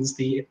 Mr. Mittens,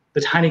 the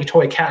tiny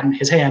toy cat in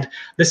his hand,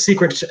 the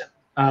secret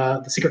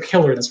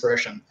killer in this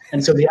version.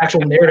 And so the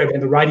actual narrative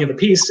and the writing of the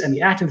piece and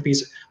the acting of the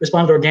piece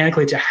responded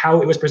organically to how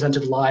it was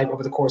presented live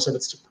over the course of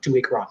its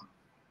 2-week run.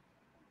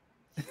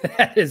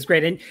 That is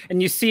great.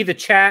 And you see the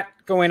chat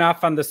going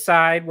off on the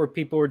side where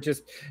people were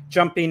just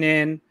jumping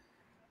in.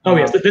 Oh,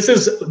 yes. This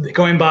is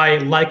going by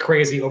like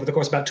crazy. Over the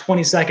course of about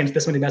 20 seconds,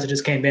 this many messages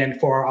came in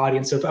for our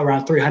audience of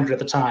around 300 at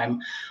the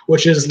time,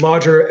 which is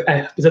larger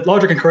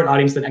concurrent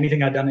audience than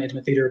anything I've done in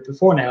Intimate Theater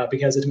before now,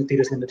 because Intimate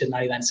Theater is limited to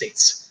 99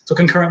 seats. So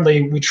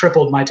concurrently, we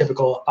tripled my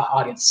typical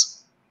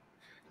audience.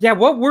 Yeah,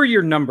 what were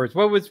your numbers?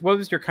 What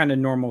was your kind of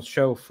normal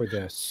show for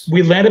this?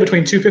 We landed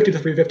between 250 to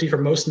 350 for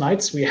most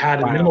nights. We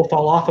had a minimal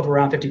fall off of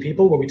around 50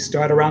 people, where we'd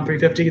start around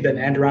 350, then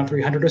end around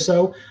 300 or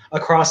so,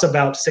 across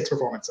about 6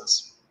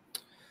 performances.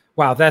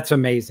 Wow, that's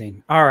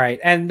amazing. All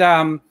right, and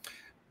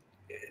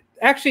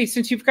actually,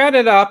 since you've got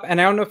it up, and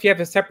I don't know if you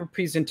have a separate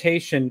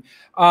presentation,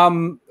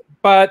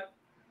 but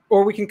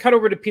or we can cut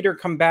over to Peter,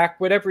 come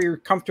back, whatever you're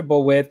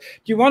comfortable with.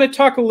 Do you want to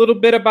talk a little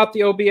bit about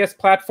the OBS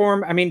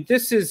platform? I mean,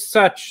 this is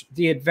such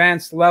the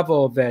advanced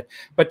level of it,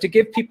 but to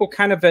give people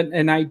kind of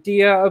an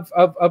idea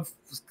of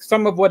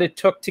some of what it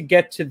took to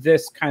get to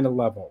this kind of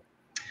level.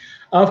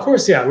 Of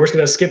course, yeah. We're just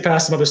going to skip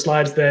past some other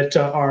slides that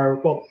are,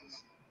 well,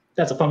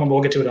 that's a fun one.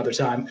 We'll get to it another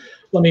time.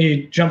 Let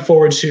me jump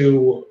forward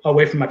to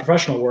away from my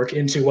professional work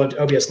into what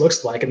OBS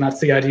looks like, and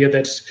that's the idea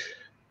that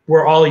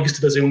we're all used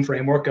to the Zoom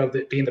framework of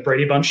it being the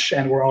Brady Bunch,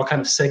 and we're all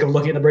kind of sick of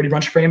looking at the Brady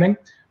Bunch framing.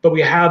 But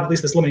we have at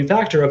least this limiting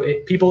factor of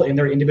people in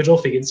their individual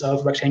feeds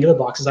of rectangular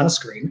boxes on a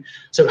screen.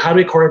 So how do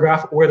we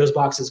choreograph where those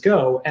boxes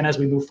go? And as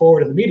we move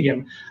forward in the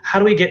medium, how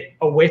do we get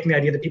away from the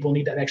idea that people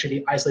need to actually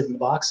be isolated in the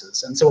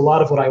boxes? And so a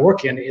lot of what I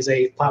work in is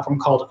a platform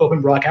called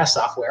Open Broadcast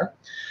Software.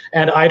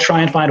 And I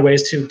try and find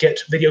ways to get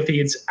video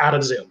feeds out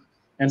of Zoom.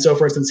 And so,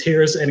 for instance,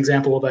 here's an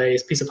example of a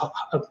piece of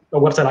a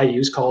website I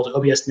use called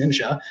OBS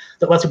Ninja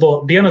that lets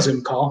people be on a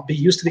Zoom call, be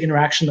used to the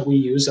interaction that we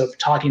use of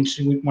talking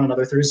to one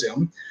another through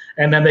Zoom.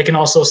 And then they can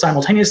also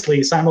simultaneously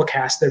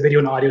simulcast their video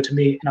and audio to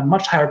me in a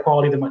much higher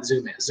quality than what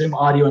Zoom is. Zoom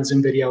audio and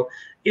Zoom video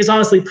is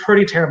honestly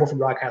pretty terrible for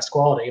broadcast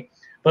quality,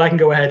 but I can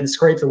go ahead and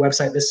scrape the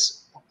website this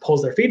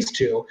pulls their feeds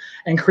to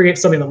and create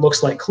something that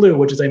looks like Clue,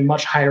 which is a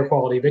much higher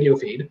quality video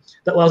feed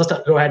that allows us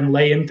to go ahead and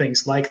lay in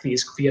things like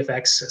these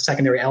VFX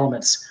secondary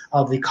elements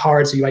of the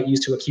cards you might use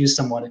to accuse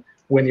someone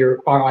when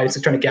our audience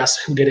is trying to guess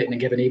who did it in a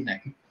given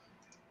evening.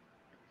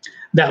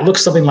 That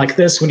looks something like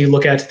this when you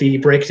look at the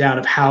breakdown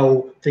of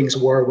how things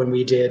were when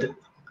we did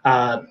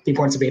The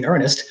Importance of Being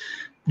Earnest.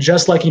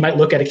 Just like you might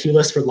look at a cue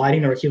list for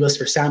lighting or a cue list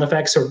for sound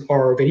effects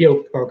or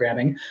video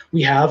programming,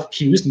 we have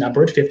cues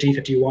numbered 50,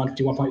 51,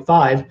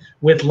 51.5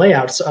 with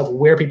layouts of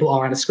where people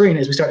are on a screen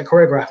as we start to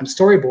choreograph and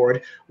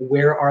storyboard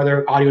where are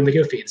their audio and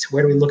video feeds,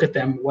 where do we look at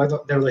them, what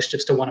are their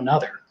relationships to one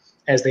another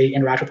as they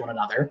interact with one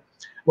another.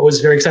 What was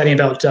very exciting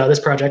about this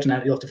project,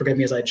 and you'll have to forgive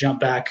me as I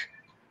jump back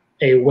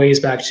a ways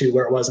back to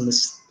where it was in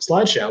this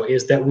slideshow,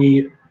 is that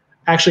we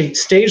actually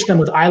staged them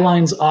with eye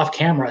lines off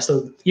camera.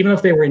 So even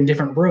if they were in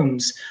different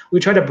rooms, we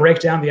try to break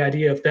down the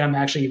idea of them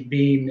actually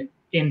being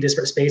in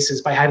disparate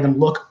spaces by having them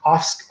look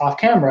off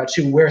camera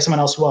to where someone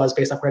else was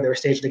based off where they were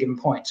staged at a given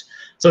point.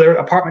 So their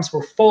apartments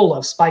were full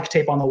of spike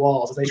tape on the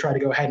walls as they try to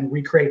go ahead and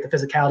recreate the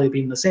physicality of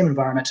being in the same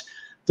environment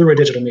through a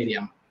digital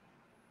medium.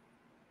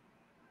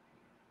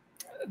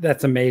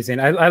 That's amazing.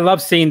 I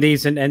love seeing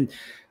these and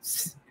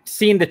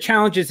seeing the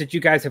challenges that you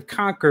guys have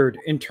conquered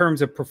in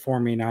terms of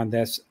performing on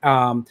this.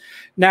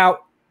 Now,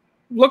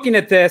 looking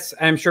at this,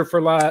 I'm sure for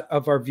a lot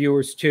of our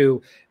viewers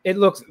too, it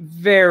looks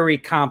very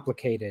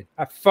complicated,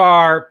 a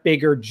far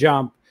bigger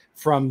jump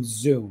from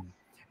Zoom.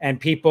 And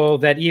people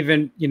that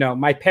even, you know,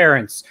 my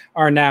parents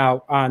are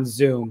now on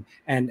Zoom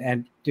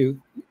and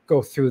do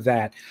go through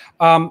that.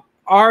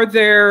 Are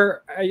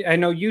there, I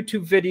know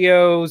YouTube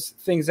videos,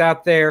 things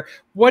out there.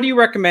 What do you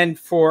recommend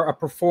for a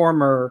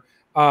performer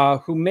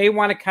who may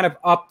want to kind of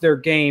up their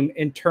game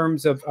in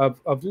terms of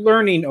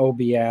learning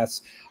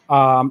OBS?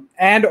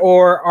 And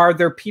or are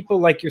there people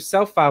like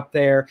yourself out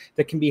there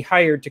that can be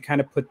hired to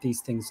kind of put these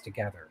things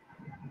together?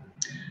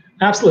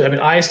 Absolutely. I mean,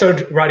 I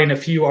started writing a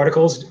few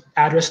articles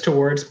addressed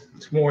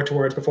more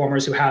towards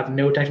performers who have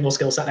no technical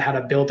skill set, how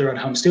to build their own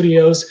home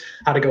studios,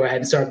 how to go ahead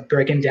and start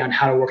breaking down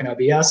how to work in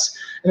OBS.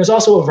 And there's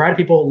also a variety of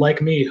people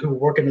like me who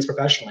work in this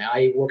professionally.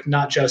 I work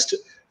not just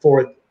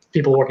for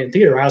people working in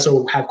theater. I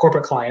also have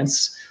corporate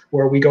clients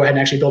where we go ahead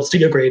and actually build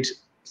studio grade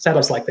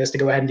setups like this to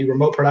go ahead and do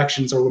remote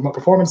productions or remote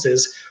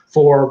performances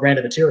for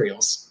random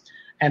materials.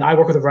 And I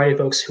work with a variety of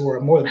folks who are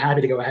more than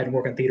happy to go ahead and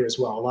work in theater as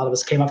well. A lot of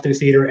us came up through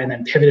theater and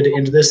then pivoted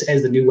into this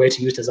as the new way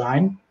to use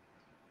design.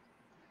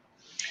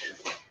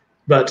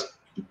 But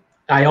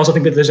I also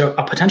think that there's a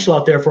potential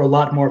out there for a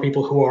lot more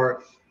people who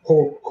are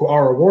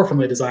or were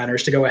formerly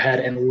designers to go ahead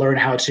and learn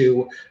how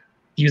to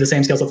use the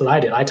same skill sets that I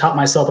did. I taught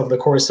myself over the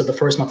course of the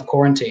first month of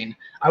quarantine.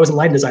 I was a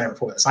lighting designer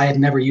before this. I had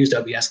never used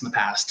OBS in the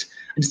past.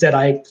 Instead,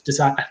 I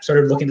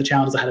started looking at the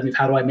challenges ahead of me.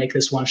 How do I make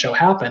this one show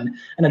happen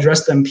and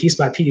address them piece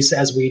by piece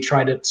as we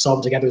try to solve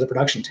it together as a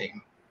production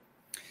team?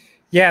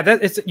 Yeah,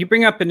 you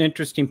bring up an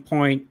interesting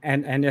point,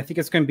 and I think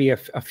it's going to be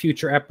a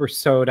future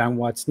episode on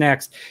what's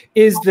next,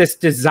 is this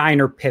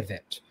designer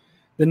pivot.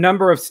 The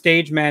number of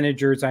stage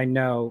managers I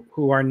know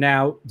who are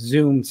now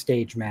Zoom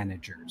stage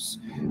managers.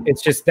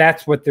 It's just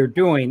that's what they're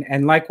doing.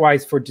 And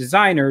likewise for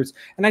designers,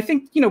 and I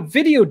think, you know,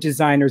 video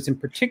designers in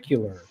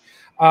particular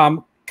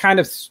kind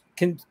of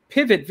can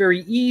pivot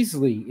very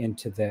easily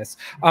into this.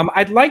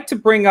 I'd like to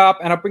bring up,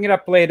 and I'll bring it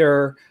up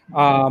later,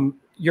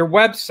 your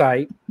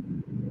website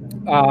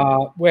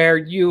where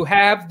you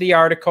have the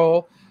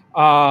article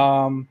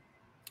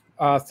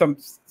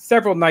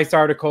several nice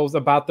articles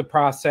about the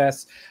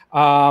process.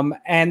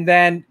 And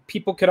then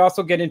people could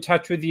also get in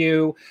touch with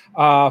you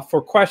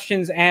for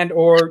questions, and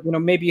or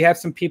maybe you have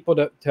some people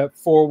to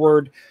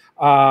forward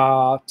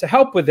to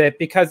help with it,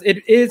 because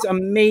it is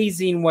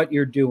amazing what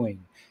you're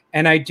doing.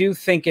 And I do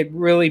think it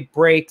really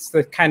breaks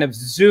the kind of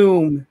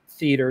Zoom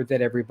theater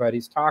that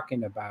everybody's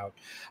talking about,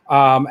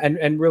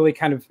 and really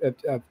kind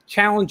of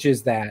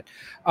challenges that.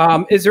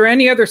 Is there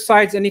any other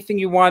sides, anything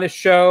you want to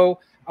show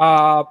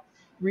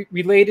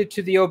related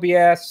to the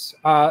OBS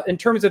in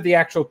terms of the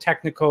actual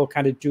technical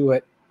kind of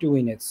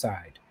doing it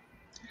side?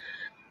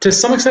 To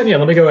some extent, yeah.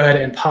 Let me go ahead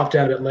and pop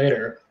down a bit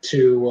later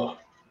to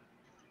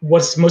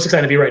what's most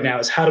exciting to me right now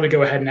is how do we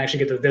go ahead and actually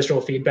get the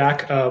visual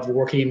feedback of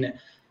working.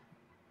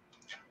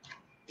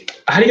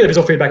 How do you get the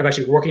visual feedback of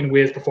actually working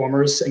with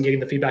performers and getting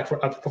the feedback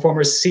of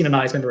performers seeing an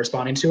audience member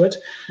responding to it,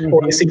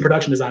 or seeing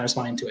production design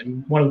responding to it?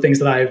 And one of the things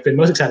that I've been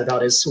most excited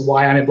about is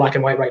why I'm in black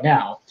and white right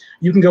now.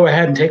 You can go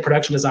ahead and take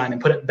production design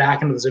and put it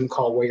back into the Zoom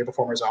call where your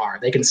performers are.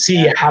 They can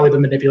see how they've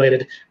been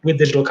manipulated with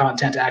digital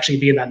content to actually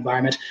be in that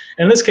environment.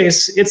 And in this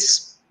case,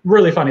 it's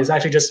really funny. It's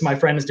actually just my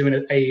friends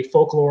doing a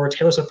folklore,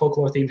 Taylor Swift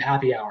folklore themed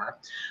happy hour.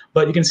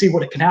 But you can see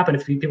what can happen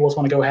if people just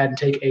want to go ahead and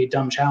take a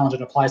dumb challenge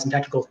and apply some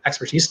technical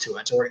expertise to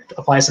it, or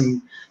apply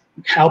some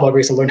elbow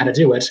grease to learn how to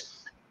do it.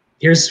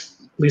 Here's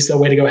at least a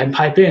way to go ahead and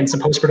pipe in some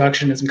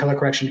post-production and some color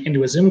correction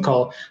into a Zoom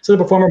call, so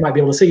the performer might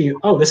be able to see,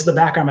 oh, this is the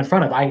background I'm in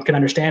front of. I can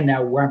understand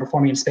now where I'm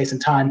performing in space and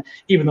time,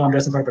 even though I'm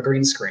just in front of a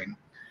green screen.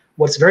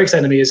 What's very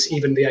exciting to me is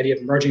even the idea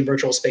of merging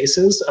virtual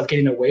spaces, of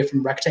getting away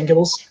from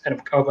rectangles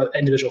and of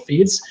individual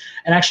feeds,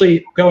 and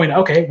actually going,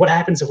 okay, what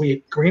happens if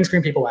we green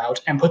screen people out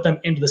and put them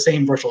into the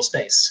same virtual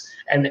space,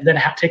 and then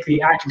take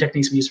the acting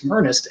techniques we use from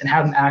Ernest and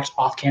have them act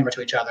off camera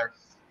to each other,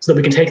 so that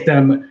we can take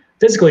them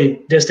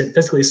physically distant,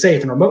 physically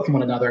safe and remote from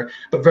one another,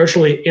 but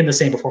virtually in the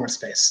same performance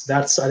space.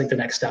 That's, I think, the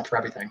next step for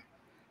everything.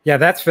 Yeah,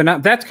 that's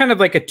kind of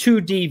like a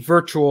 2D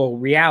virtual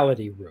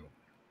reality room.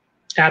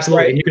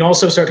 Absolutely. Right. And you can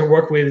also start to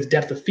work with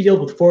depth of field,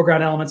 with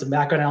foreground elements and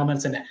background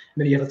elements, and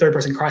maybe you have a third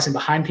person crossing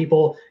behind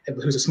people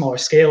who's a smaller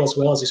scale, as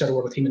well as you start to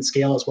work with human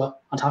scale as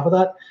well on top of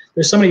that.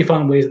 There's so many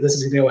fun ways that this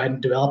is going to go ahead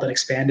and develop and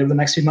expand over the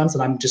next few months,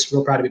 and I'm just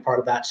real proud to be part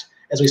of that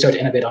as we start to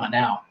innovate on it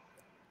now.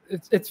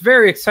 It's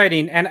very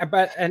exciting,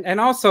 and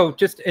also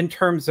just in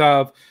terms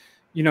of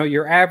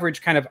your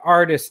average kind of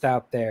artist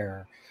out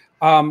there.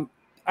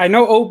 I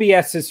know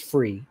OBS is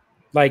free.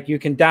 Like, you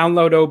can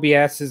download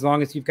OBS as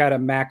long as you've got a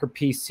Mac or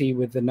PC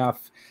with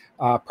enough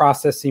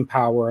processing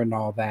power and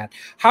all that.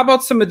 How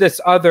about some of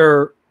this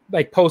other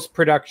like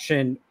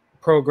post-production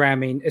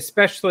programming,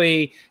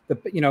 especially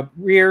the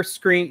rear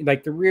screen,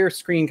 like the rear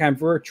screen kind of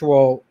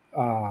virtual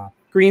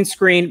green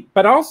screen,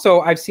 but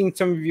also I've seen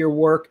some of your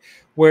work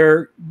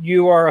where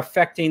you are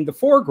affecting the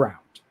foreground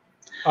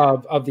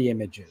of the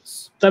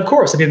images. Of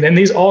course. I mean, and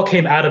these all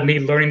came out of me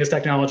learning this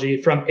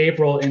technology from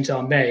April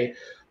until May.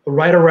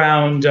 Right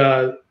around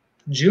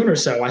June or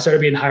so, I started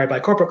being hired by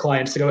corporate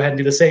clients to go ahead and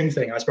do the same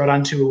thing. I was brought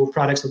on to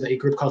projects with a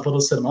group called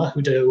Little Cinema,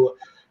 who do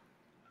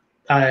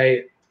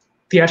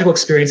theatrical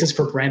experiences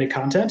for branded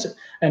content,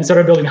 and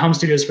started building home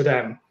studios for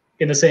them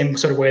in the same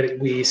sort of way that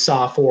we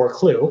saw for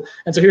Clue.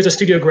 And so here's a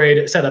studio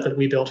grade setup that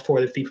we built for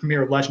the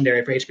premiere of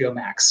Legendary for HBO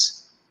Max.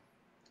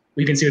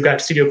 We can see we've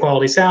got studio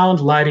quality sound,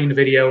 lighting,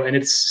 video, and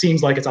it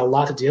seems like it's a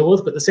lot to deal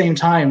with, but at the same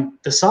time,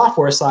 the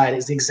software side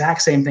is the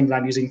exact same thing that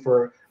I'm using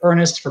for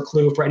Ernest, for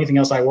Clue, for anything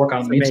else I work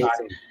on in the meantime.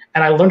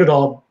 And I learned it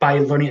all by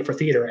learning it for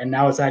theater, and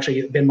now it's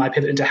actually been my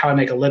pivot into how I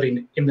make a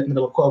living in the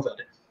middle of COVID.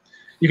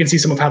 You can see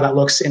some of how that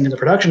looks into the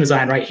production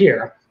design right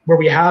here, where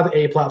we have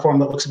a platform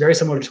that looks very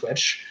similar to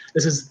Twitch.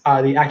 This is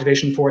the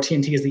activation for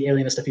TNT's The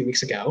Alienist a few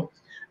weeks ago.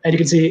 And you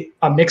can see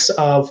a mix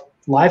of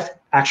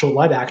actual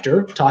live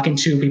actor talking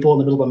to people in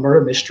the middle of a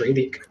murder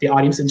mystery. The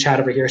audience in chat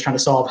over here is trying to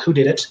solve who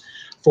did it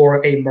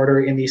for a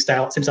murder in the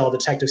same style of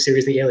detective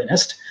series, The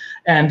Alienist.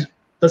 And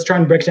let's try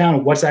and break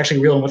down what's actually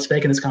real and what's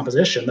fake in this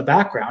composition. The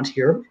background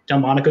here,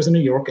 Delmonico's in New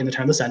York in the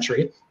turn of the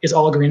century, is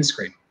all green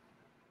screen.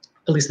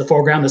 At least the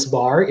foreground, this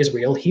bar is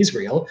real, he's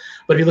real.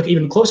 But if you look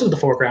even closer to the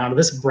foreground,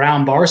 this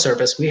brown bar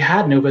surface, we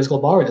had no physical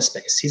bar in this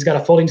space. He's got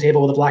a folding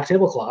table with a black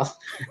tablecloth,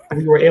 and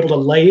we were able to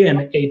lay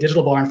in a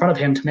digital bar in front of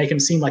him to make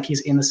him seem like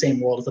he's in the same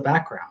world as the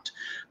background.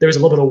 There's a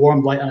little bit of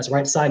warm light on his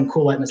right side and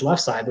cool light on his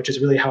left side, which is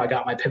really how I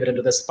got my pivot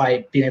into this,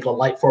 by being able to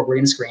light 4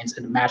 green screens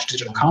and match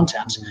digital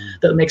content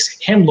that makes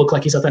him look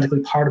like he's authentically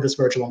part of this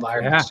virtual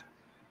environment. Yeah.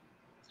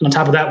 And on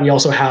top of that, we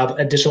also have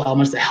additional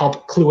elements that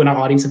help clue in our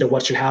audience into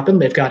what should happen.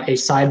 They've got a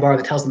sidebar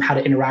that tells them how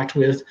to interact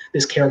with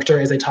this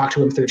character as they talk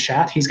to him through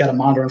chat. He's got a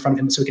monitor in front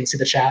of him so he can see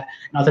the chat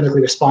and authentically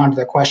respond to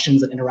their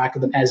questions and interact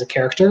with them as a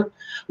character.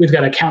 We've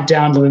got a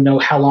countdown, letting them know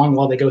how long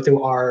while they go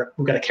through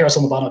we've got a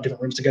carousel on the bottom of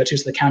different rooms to go to,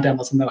 so the countdown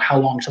lets them know how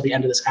long until the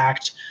end of this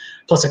act,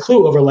 plus a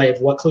clue overlay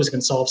of what clues have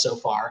been solved so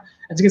far.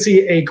 As you can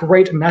see, a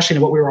great meshing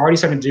of what we were already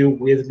starting to do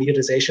with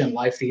mediatization and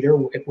live theater,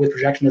 with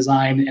projection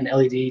design and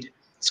LED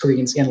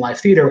screens in live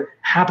theater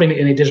happening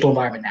in a digital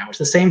environment now. It's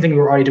the same thing we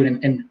were already doing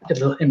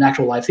in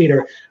actual live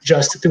theater,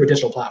 just through a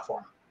digital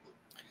platform.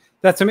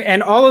 That's amazing.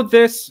 And all of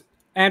this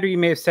Andrew, you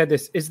may have said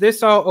this. Is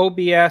this all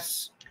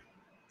OBS?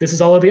 This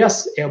is all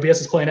OBS.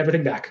 OBS is playing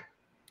everything back.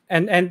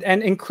 And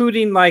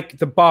including like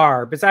the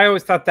bar, because I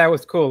always thought that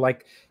was cool.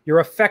 Like you're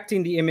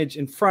affecting the image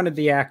in front of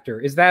the actor.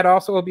 Is that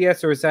also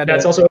OBS, or is that?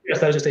 That's also OBS.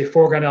 That is just a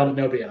foreground element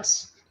in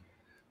OBS.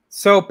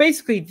 So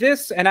basically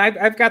this, and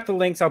I've got the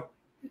links up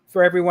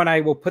for everyone.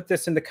 I will put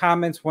this in the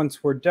comments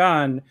once we're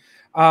done.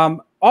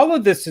 All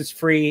of this is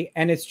free,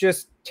 and it's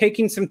just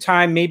taking some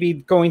time, maybe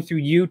going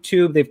through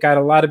YouTube. They've got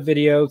a lot of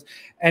videos,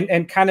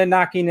 and kind of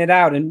knocking it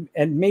out, and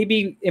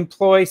maybe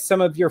employ some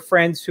of your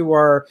friends who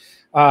are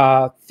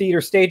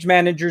theater stage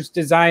managers,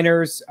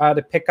 designers,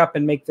 to pick up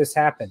and make this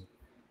happen.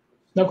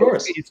 Of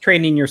course. It's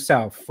training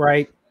yourself,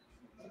 right?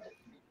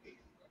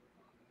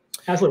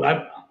 Absolutely.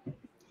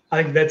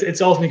 I think that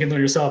it's also you can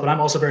learn yourself, but I'm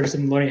also very interested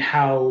in learning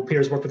how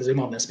Peter's worked with Zoom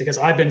on this, because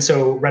I've been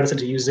so reticent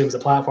to use Zoom as a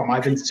platform.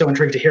 I've been so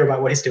intrigued to hear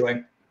about what he's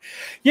doing.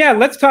 Yeah,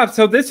 let's talk.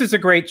 So this is a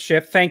great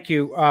shift. Thank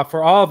you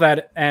for all of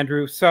that,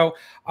 Andrew. So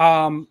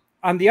on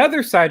the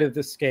other side of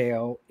the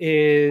scale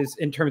is,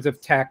 in terms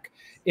of tech,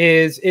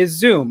 is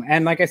Zoom.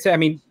 And like I said, I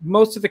mean,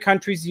 most of the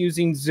country's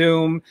using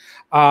Zoom.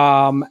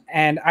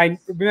 And I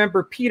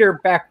remember, Peter,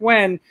 back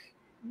when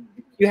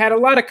you had a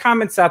lot of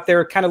comments out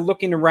there kind of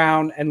looking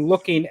around and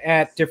looking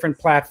at different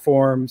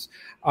platforms,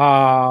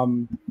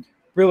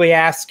 really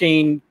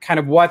asking kind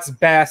of what's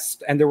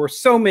best. And there were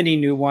so many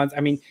new ones.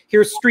 I mean,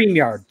 here's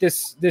StreamYard.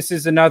 This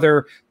is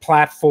another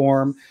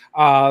platform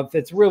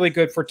that's really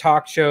good for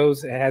talk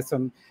shows. It has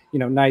some, you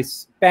know,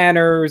 nice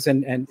banners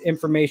and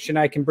information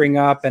I can bring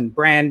up and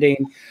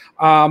branding.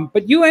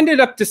 But you ended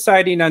up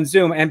deciding on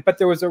Zoom,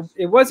 but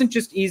it wasn't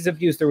just ease of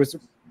use. There was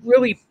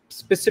really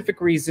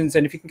specific reasons.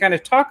 And if you can kind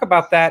of talk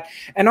about that,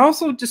 and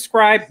also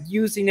describe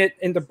using it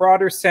in the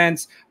broader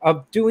sense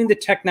of doing the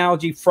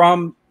technology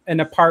from an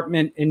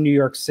apartment in New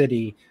York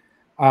City,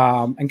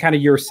 and kind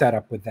of your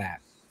setup with that.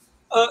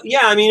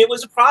 Yeah, I mean, it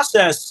was a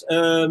process.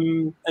 I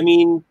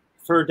mean,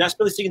 for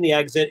Desperately Seeking the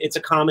Exit, it's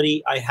a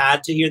comedy. I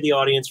had to hear the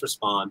audience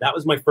respond. That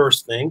was my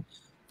first thing.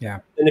 Yeah.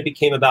 Then it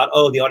became about,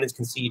 oh, the audience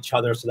can see each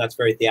other, so that's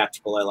very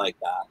theatrical. I like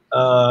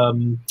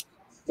that.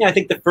 Yeah, I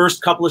think the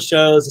first couple of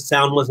shows, the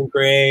sound wasn't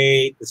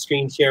great. The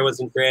screen share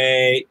wasn't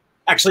great.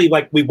 Actually,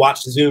 like, we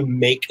watched Zoom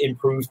make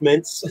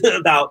improvements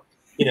about,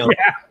 you know,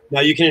 yeah. Now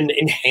you can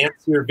enhance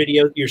your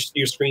video,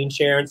 your screen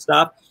share and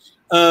stuff.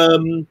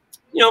 You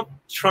know,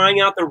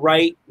 trying out the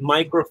right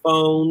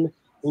microphone,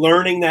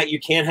 learning that you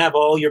can't have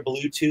all your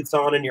Bluetooths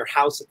on in your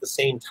house at the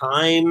same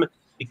time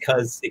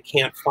because it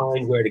can't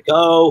find where to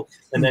go.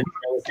 And then,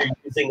 you know, if you're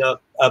using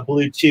a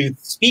Bluetooth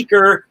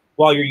speaker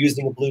while you're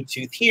using a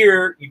Bluetooth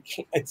here, you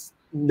can't. It's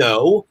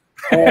no.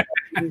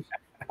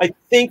 I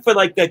think for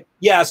like that,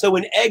 yeah. So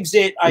in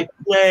Exit, I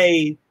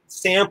play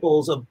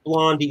samples of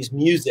Blondie's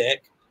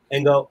music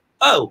and go,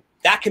 oh,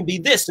 that can be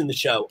this in the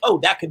show. Oh,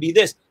 that could be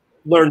this.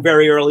 Learn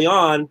very early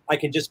on. I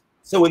can just,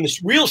 so in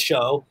this real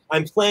show,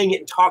 I'm playing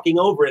it and talking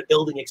over it,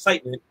 building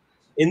excitement.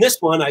 In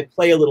this one, I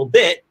play a little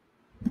bit,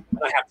 and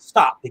I have to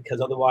stop because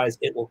otherwise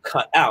it will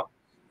cut out.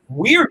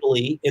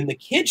 Weirdly, in the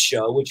kids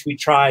show, which we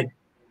tried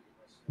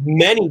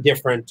many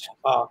different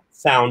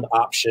sound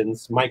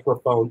options,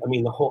 microphone,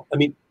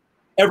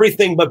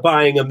 everything but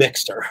buying a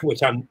mixer,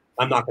 which I'm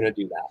not going to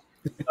do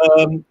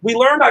that. We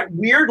learned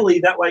weirdly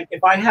that, like,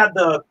 if I had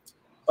a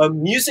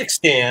music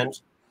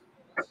stand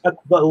at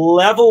the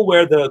level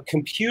where the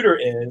computer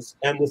is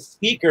and the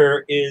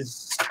speaker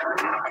is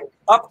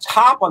up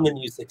top on the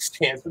music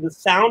stand, so the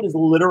sound is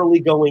literally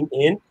going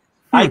in,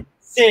 I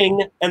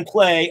sing and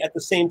play at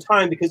the same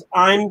time because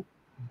I'm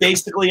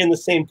basically in the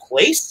same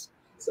place.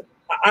 So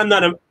I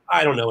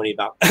don't know any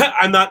about,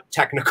 I'm not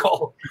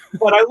technical,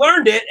 but I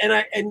learned it,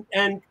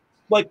 and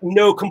like,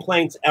 no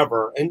complaints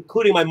ever,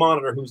 including my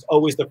monitor, who's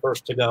always the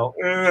first to go,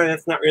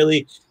 that's not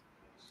really.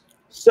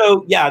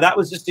 So yeah, that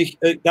was just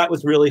that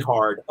was really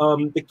hard.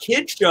 The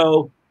kids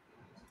show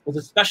was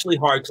especially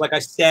hard because, like I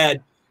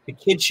said, the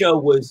kids show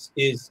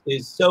is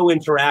so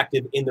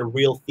interactive in the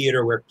real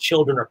theater where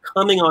children are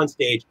coming on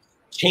stage,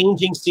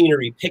 changing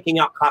scenery, picking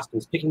out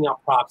costumes, picking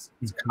out props.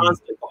 It's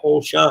constant the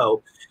whole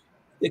show.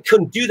 They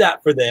couldn't do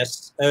that for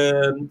this,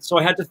 so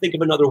I had to think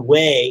of another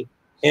way.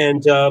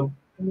 And I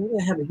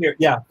have it here.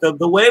 Yeah,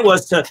 the way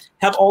was to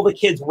have all the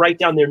kids write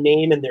down their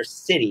name and their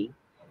city,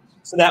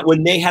 so that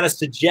when they had a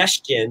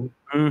suggestion,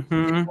 they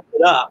put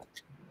it up.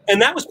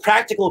 And that was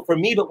practical for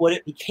me, but what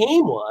it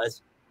became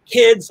was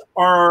kids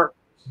are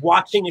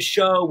watching a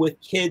show with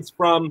kids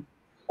from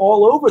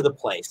all over the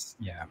place.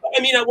 Yeah.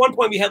 I mean, at one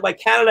point we had like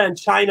Canada and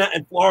China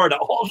and Florida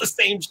all the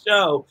same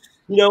show.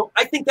 You know,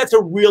 I think that's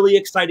a really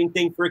exciting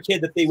thing for a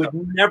kid that they would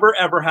never,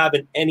 ever have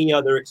in any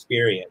other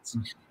experience.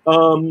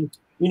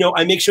 You know,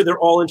 I make sure they're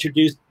all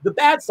introduced. The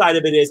bad side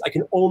of it is I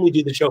can only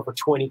do the show for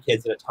 20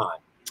 kids at a time.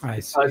 I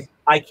see.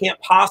 I can't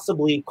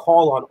possibly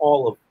call on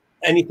all of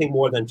anything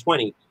more than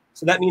 20.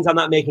 So that means I'm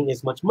not making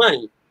as much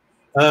money.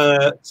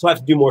 So I have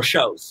to do more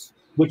shows,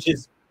 which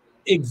is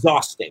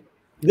exhausting.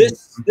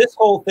 This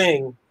whole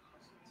thing,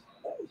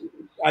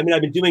 I mean,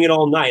 I've been doing it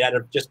all night out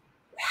of just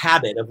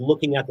habit of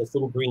looking at this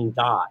little green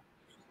dot.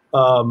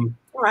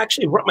 oh, I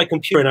actually brought my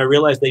computer, and I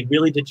realized they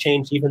really did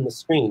change even the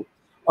screen.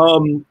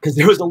 Because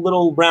there was a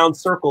little round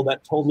circle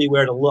that told me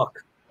where to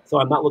look. So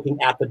I'm not looking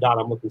at the dot,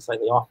 I'm looking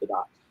slightly off the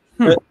dot.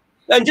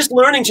 And just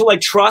learning to like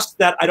trust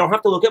that I don't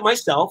have to look at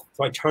myself.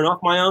 So I turn off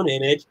my own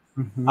image.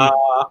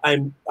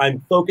 I'm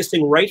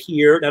focusing right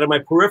here. Out of my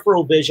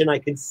peripheral vision, I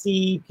can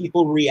see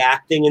people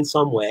reacting in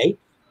some way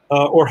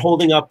or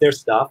holding up their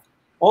stuff.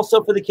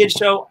 Also for the kids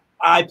show,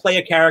 I play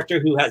a character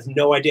who has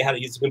no idea how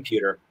to use a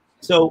computer.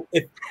 So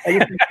if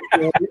anything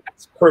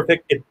it's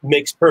perfect, it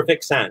makes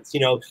perfect sense. You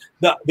know,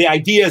 the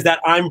idea is that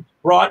I'm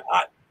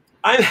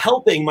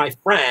helping my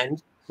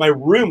friend, my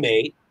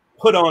roommate,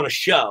 put on a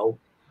show,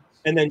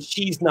 and then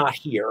she's not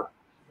here.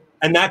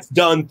 And that's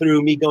done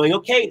through me going,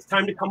 okay, it's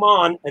time to come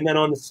on. And then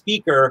on the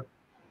speaker,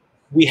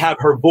 we have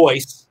her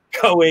voice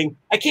going,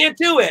 I can't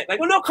do it. I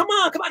go, no, come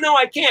on. No,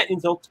 I can't.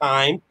 Until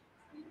time,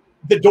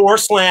 the door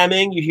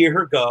slamming, you hear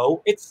her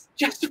go. It's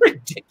just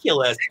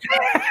ridiculous.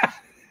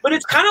 But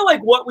it's kind of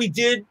like what I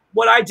did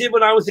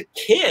when I was a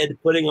kid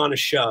putting on a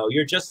show.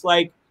 You're just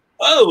like,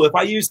 oh, if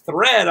I use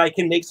thread, I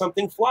can make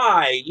something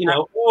fly. You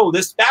know, oh,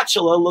 this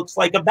spatula looks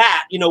like a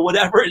bat. You know,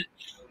 whatever.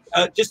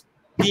 Just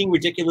being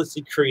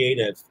ridiculously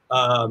creative.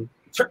 You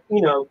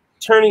know,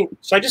 turning.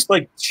 Should I just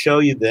like show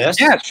you this?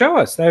 Yeah, show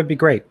us. That would be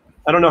great.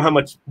 I don't know how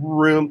much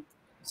room.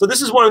 So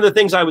this is one of the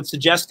things I would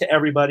suggest to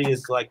everybody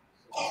is like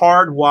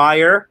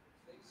hardwire.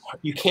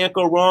 You can't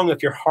go wrong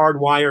if you're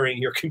hardwiring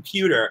your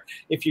computer.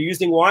 If you're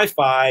using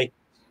Wi-Fi,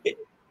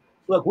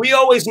 look, we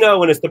always know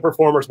when it's the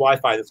performer's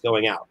Wi-Fi that's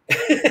going out.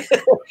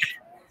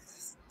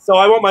 So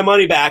I want my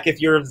money back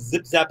if you're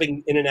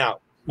zip-zapping in and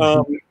out.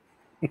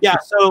 Yeah,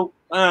 so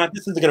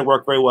this isn't going to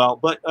work very well,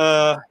 but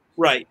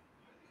right.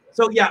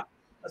 So yeah,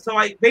 so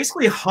I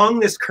basically hung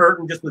this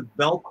curtain just with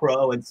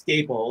Velcro and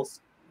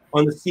staples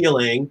on the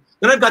ceiling.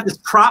 Then I've got this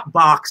prop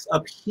box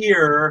up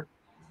here.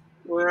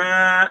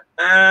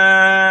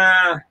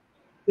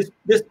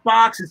 This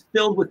box is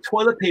filled with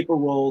toilet paper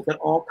rolls that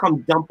all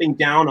come dumping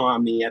down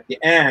on me at the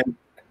end.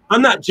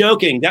 I'm not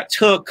joking. That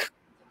took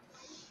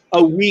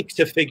a week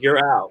to figure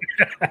out.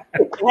 I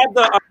have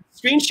the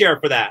screen share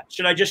for that.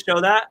 Should I just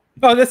show that?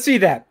 Oh, let's see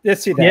that.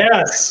 Let's see that.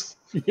 Yes.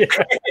 Yeah.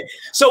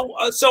 So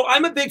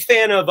I'm a big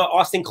fan of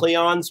Austin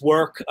Kleon's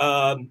work,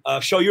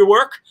 Show Your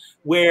Work,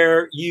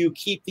 where you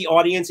keep the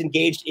audience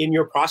engaged in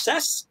your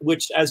process,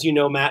 which, as you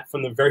know, Matt,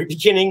 from the very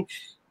beginning,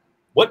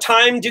 what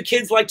time do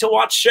kids like to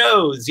watch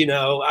shows? You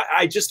know,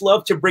 I just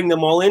love to bring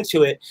them all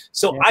into it.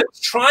 So I was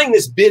trying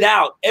this bit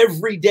out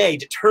every day,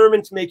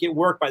 determined to make it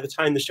work by the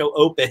time the show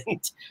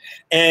opened.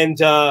 And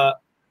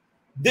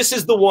this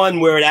is the one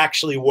where it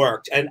actually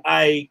worked. And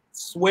I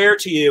swear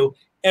to you,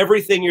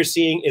 everything you're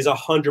seeing is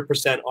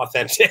 100%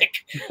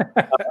 authentic.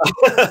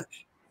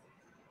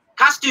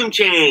 Costume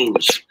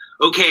change.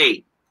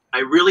 Okay, I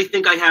really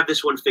think I have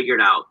this one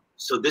figured out.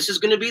 So this is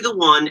going to be the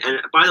one. And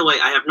by the way,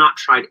 I have not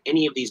tried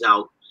any of these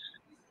out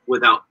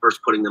without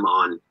first putting them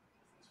on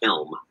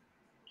film,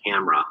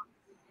 camera,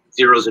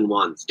 zeros and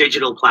ones,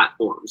 digital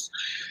platforms.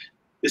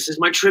 This is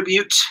my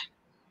tribute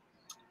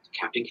to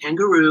Captain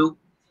Kangaroo.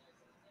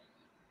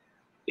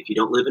 If you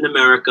don't live in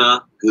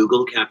America,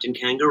 Google Captain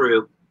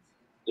Kangaroo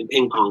and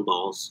ping pong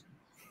balls.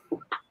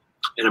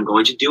 And I'm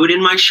going to do it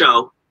in my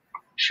show,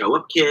 Show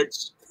Up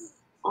Kids,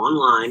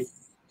 online,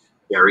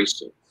 very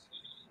soon.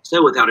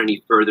 So without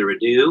any further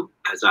ado,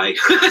 as I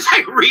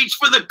reach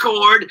for the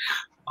cord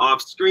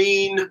off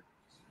screen,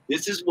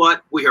 this is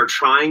what we are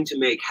trying to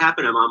make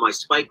happen. I'm on my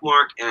spike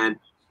mark, and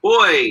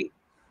boy,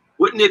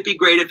 wouldn't it be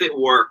great if it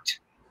worked?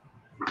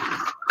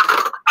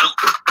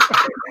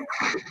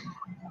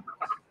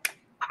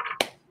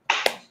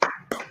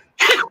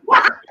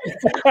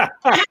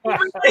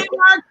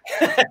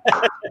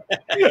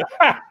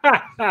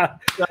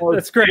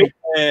 That's great.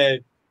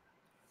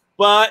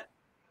 But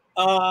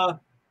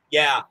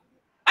yeah,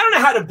 I don't know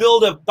how to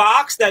build a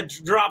box that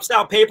drops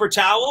out paper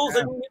towels.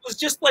 And it was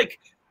just like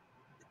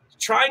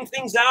trying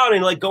things out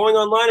and like going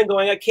online and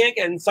going, I can't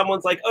get, and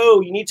someone's like,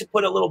 oh, you need to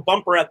put a little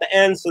bumper at the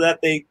end so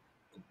that they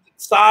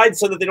side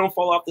so that they don't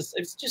fall off this.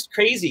 It's just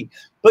crazy.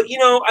 But you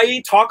know,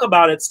 I talk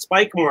about it,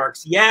 spike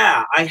marks.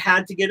 Yeah, I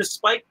had to get a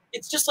spike.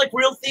 It's just like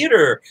real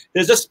theater.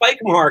 There's a spike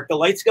mark. The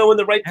lights go in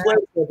the right place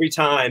every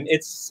time.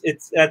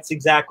 That's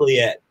exactly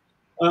it.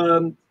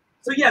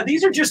 So yeah,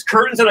 these are just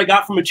curtains that I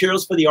got from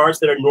Materials for the Arts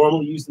that are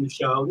normally used in the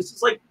show. This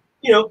is like,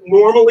 you know,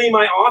 normally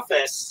my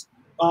office.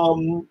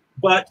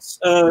 But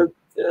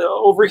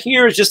over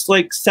here is just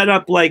like set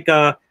up like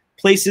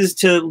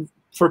places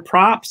for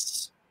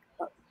props.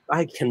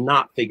 I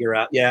cannot figure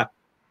out. Yeah,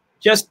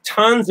 just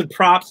tons of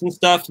props and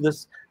stuff.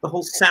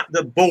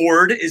 The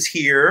board is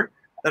here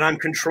that I'm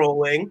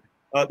controlling.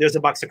 There's a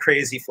box of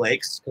Crazy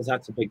Flakes because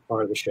that's a big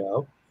part of the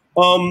show.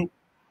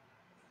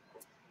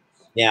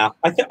 Yeah,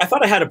 I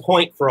thought I had a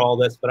point for all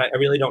this, but I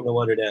really don't know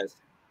what it is.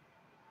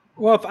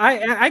 Well, if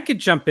I could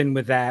jump in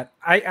with that,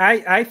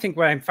 I think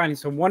what I'm finding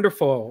so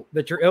wonderful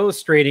that you're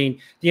illustrating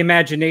the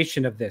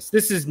imagination of this.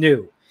 This is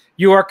new.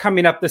 You are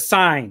coming up the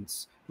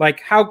signs, like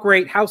how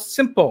great, how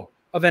simple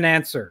of an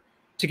answer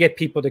to get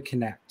people to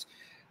connect.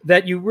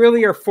 that you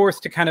really are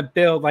forced to kind of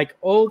build like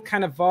old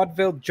kind of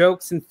vaudeville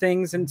jokes and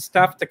things and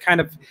stuff to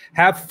kind of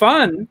have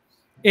fun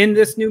in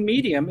this new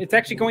medium. It's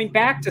actually going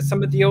back to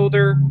some of the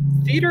older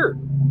theater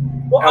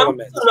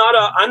elements.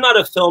 I'm not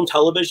a film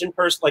television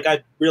person. Like,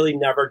 I've really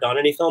never done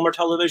any film or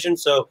television.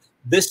 So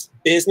this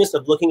business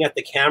of looking at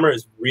the camera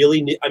is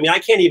really new. I mean, I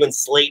can't even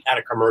slate at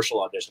a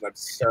commercial audition. I'm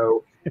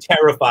so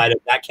terrified of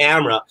that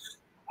camera.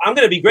 I'm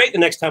going to be great the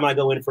next time I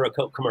go in for a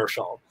Coke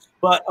commercial.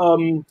 But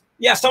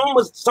yeah, someone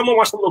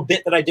watched a little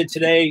bit that I did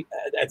today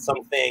at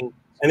something,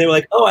 and they were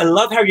like, "Oh, I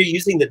love how you're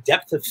using the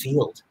depth of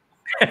field."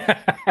 I'm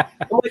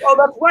like, "Oh,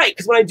 that's right,"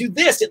 because when I do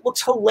this, it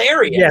looks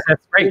hilarious. Yeah,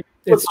 that's right.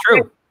 It's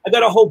true. I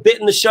got a whole bit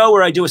in the show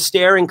where I do a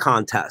staring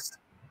contest.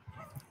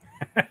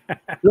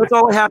 That's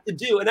all I have to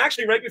do. And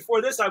actually, right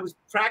before this, I was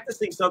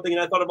practicing something,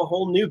 and I thought of a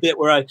whole new bit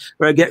where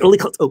I get really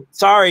close. Oh,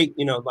 sorry,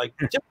 you know,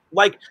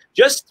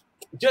 just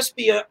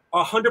be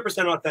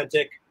 100%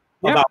 authentic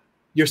about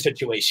your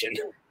situation.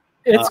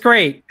 It's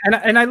great,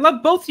 and I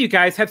love both of you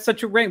guys have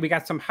such a range. We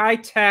got some high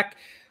tech,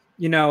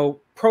 you know,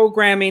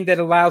 programming that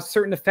allows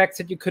certain effects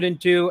that you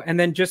couldn't do, and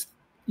then just,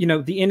 you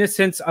know, the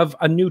innocence of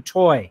a new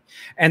toy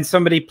and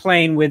somebody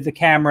playing with the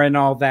camera and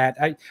all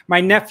that.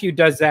 My nephew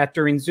does that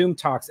during Zoom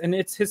talks, and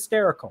it's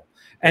hysterical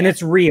and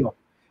it's real.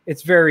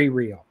 It's very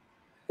real.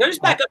 Can I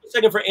just back up a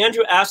second? For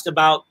Andrew asked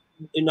about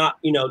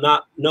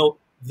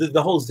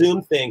the whole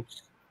Zoom thing.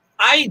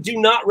 I do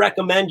not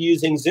recommend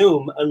using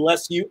Zoom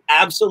unless you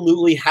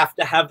absolutely have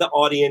to have the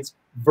audience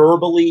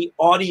verbally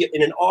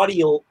in an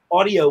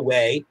audio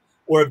way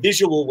or a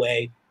visual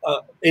way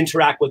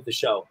interact with the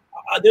show.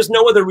 There's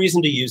no other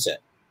reason to use it,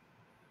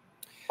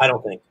 I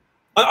don't think,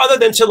 other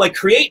than to like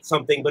create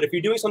something. But if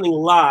you're doing something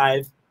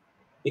live,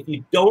 if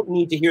you don't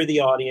need to hear the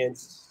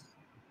audience,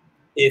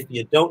 if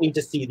you don't need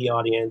to see the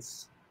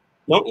audience,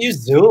 don't use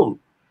Zoom.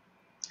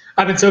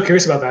 I've been so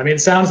curious about that. I mean, it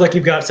sounds like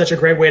you've got such a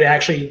great way to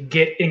actually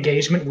get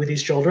engagement with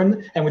these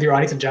children and with your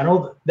audience in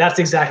general. That's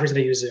the exact reason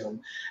I use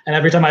Zoom. And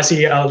every time I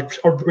see a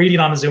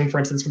reading on a Zoom, for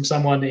instance, from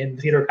someone in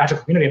the theater actual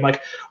community, I'm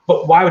like,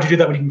 but why would you do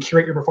that when you can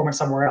curate your performance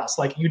somewhere else?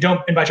 Like, you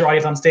don't invite your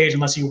audience on stage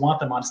unless you want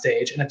them on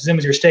stage. And if Zoom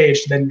is your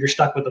stage, then you're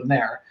stuck with them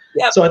there.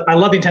 Yeah. So I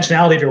love the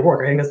intentionality of your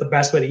work. I think that's the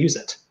best way to use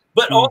it.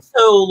 But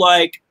also,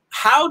 like,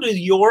 how do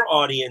your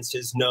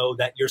audiences know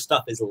that your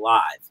stuff is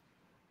live?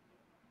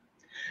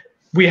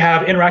 We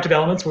have interactive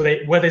elements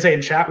where what they say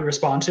in chat, we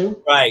respond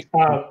to. Right.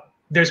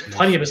 There's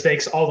plenty of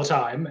mistakes all the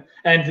time.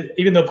 And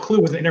even though Clue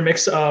was an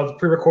intermix of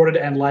pre-recorded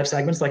and live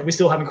segments, like, we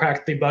still haven't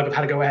cracked the bug of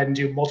how to go ahead and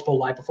do multiple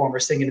live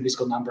performers singing a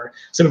musical number.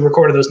 So we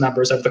recorded those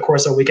numbers over the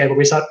course of a weekend, but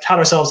we taught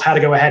ourselves how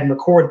to go ahead and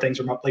record things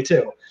remotely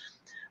too.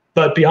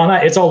 But beyond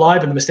that, it's all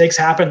live and the mistakes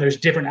happen. There's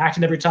different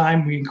acting every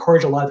time. We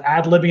encourage a lot of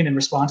ad-libbing in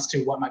response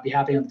to what might be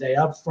happening on the day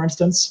of, for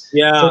instance.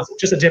 Yeah. So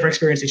it's just a different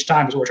experience each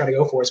time is what we're trying to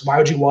go for. So why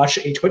would you watch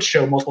a Twitch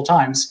show multiple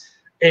times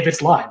if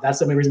it's live? That's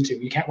the only reason to.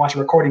 You can't watch a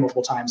recording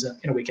multiple times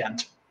in a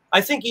weekend.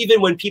 I think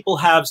even when people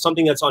have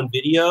something that's on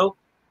video,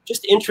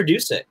 just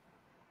introduce it.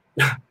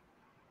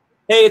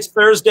 Hey, it's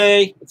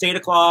Thursday. It's 8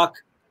 o'clock.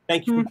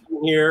 Thank you for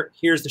being here.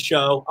 Here's the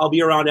show. I'll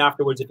be around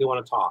afterwards if you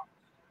want to talk.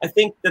 I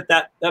think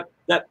that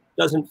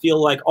doesn't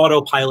feel like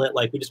autopilot,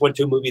 like we just went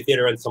to a movie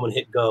theater and someone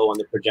hit go on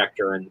the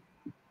projector. And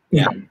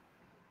yeah.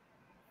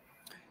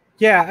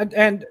 Yeah,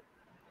 and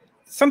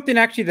something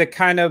actually that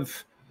kind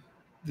of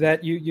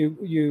that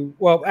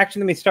well,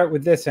 actually, let me start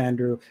with this,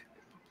 Andrew.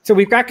 So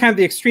we've got kind of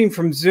the extreme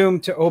from Zoom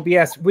to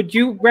OBS. Would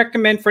you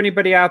recommend for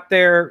anybody out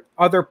there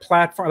other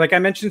platforms? Like I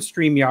mentioned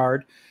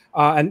StreamYard,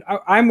 and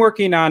I'm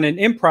working on an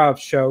improv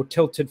show,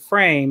 Tilted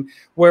Frame,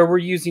 where we're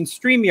using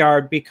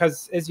StreamYard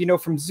because, as you know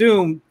from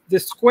Zoom, the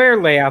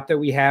square layout that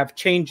we have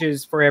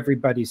changes for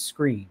everybody's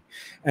screen.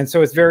 And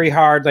so it's very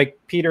hard. Like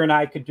Peter and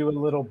I could do a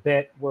little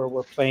bit where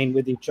we're playing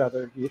with each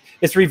other.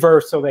 It's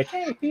reversed. So like,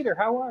 hey, Peter,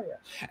 how are you?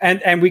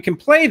 And we can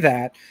play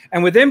that.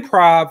 And with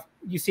improv,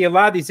 you see a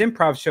lot of these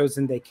improv shows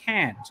and they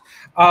can't.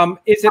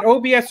 Is it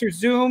OBS or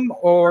Zoom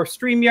or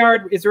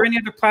StreamYard? Is there any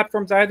other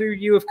platforms either of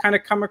you have kind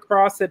of come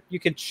across that you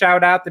could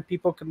shout out that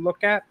people could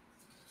look at?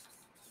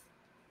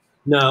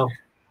 No.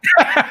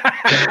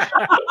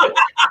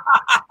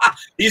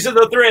 These are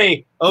the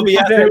three: OBS,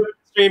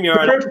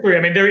 StreamYard. I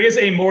mean, there is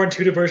a more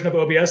intuitive version of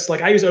OBS.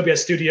 Like I use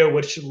OBS Studio,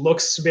 which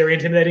looks very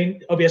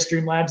intimidating. OBS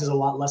Streamlabs is a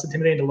lot less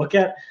intimidating to look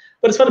at,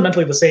 but it's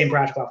fundamentally the same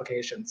practical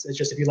applications. It's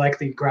just if you like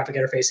the graphic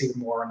interface even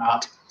more or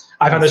not.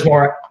 I found there's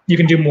more, you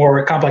can do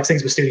more complex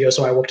things with Studio,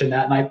 so I worked in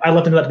that, and I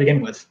left into that to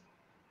begin with.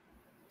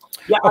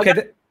 Yeah,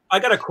 okay. I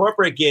got a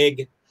corporate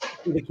gig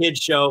for the kids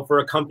show for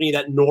a company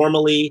that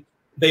normally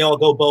they all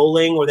go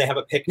bowling or they have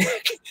a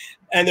picnic,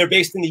 and they're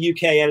based in the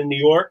UK and in New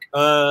York.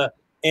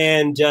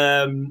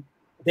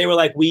 They were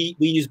like, we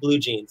use blue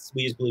jeans.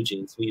 We use blue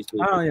jeans. We use blue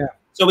jeans. Oh, yeah.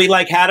 So we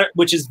like had it,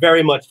 which is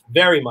very much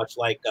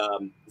like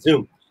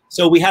Zoom.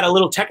 So we had a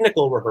little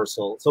technical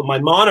rehearsal. So my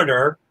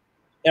monitor,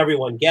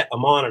 everyone get a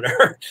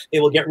monitor. They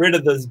will get rid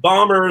of those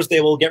bombers. They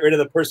will get rid of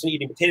the person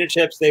eating potato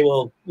chips. They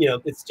will,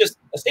 it's just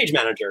a stage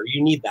manager.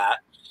 You need that.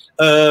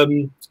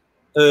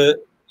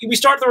 We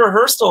start the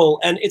rehearsal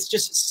and it's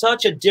just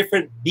such a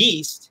different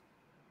beast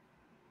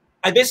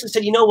I basically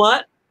said, you know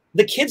what?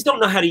 The kids don't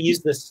know how to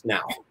use this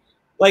now.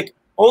 Like,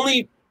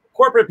 only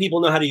corporate people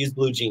know how to use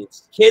Blue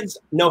Jeans. Kids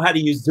know how to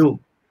use Zoom.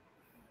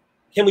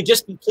 Can we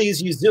just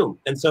please use Zoom?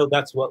 And so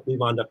that's what we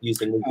wound up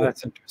using. Oh,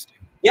 that's interesting.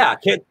 Yeah,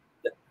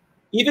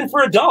 even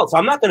for adults,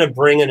 I'm not going to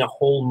bring in a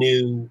whole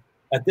new.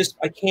 At this,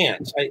 I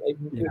can't.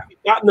 We've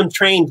gotten them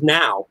trained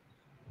now.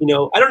 You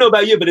know, I don't know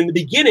about you, but in the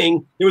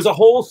beginning, there was a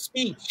whole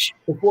speech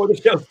before the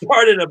show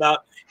started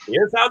about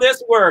here's how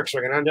this works.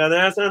 We're going to do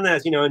this and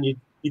this, you know, and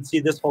you'd see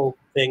this whole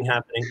thing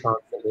happening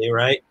constantly,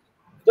 right?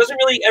 Doesn't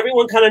really,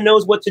 everyone kind of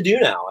knows what to do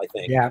now, I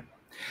think. Yeah.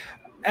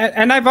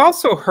 And I've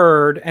also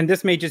heard, and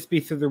this may just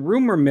be through the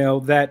rumor mill,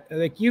 that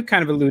like you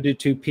kind of alluded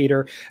to,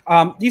 Peter,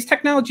 these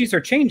technologies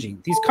are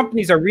changing. These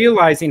companies are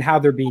realizing how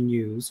they're being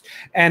used,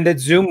 and that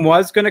Zoom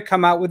was going to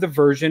come out with a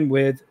version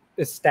with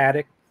a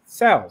static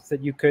cells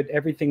that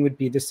everything would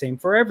be the same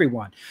for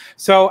everyone.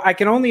 So I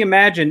can only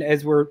imagine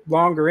as we're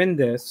longer in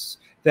this,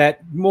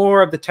 that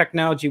more of the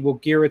technology will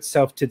gear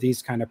itself to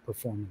these kind of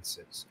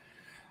performances.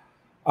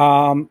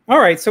 All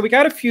right, so we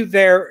got a few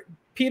there.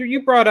 Peter,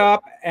 you brought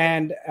up,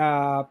 and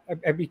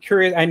I'd be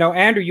curious. I know,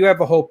 Andrew, you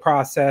have a whole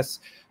process,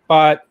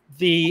 but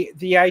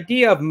the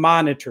idea of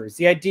monitors,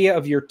 the idea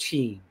of your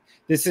team.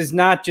 This is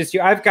not just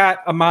you. I've got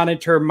a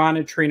monitor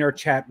monitoring our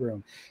chat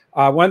room.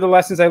 One of the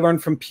lessons I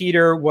learned from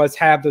Peter was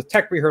have the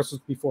tech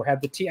rehearsals before,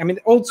 have the team. I mean,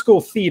 old school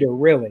theater,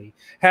 really.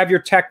 Have your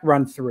tech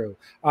run through,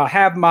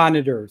 have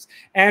monitors.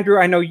 Andrew,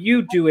 I know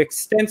you do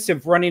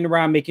extensive running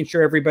around, making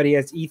sure everybody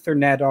has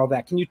Ethernet, all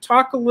that. Can you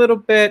talk a little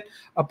bit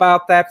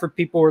about that for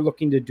people who are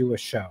looking to do a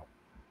show?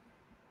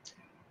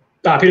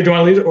 Peter, do you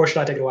want to lead it, or should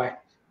I take it away?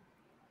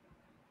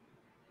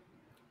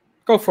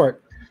 Go for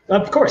it.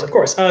 Of course.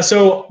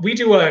 So we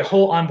do a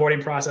whole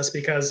onboarding process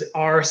because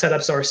our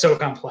setups are so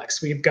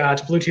complex. We've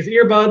got Bluetooth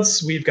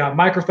earbuds, we've got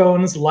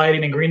microphones,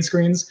 lighting, and green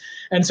screens.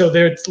 And so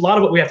there's a lot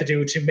of what we have to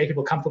do to make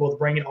people comfortable with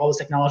bringing all this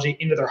technology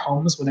into their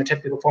homes when they're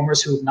typically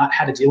performers who have not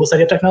had to deal with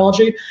such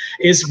technology,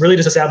 is really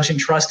just establishing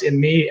trust in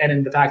me and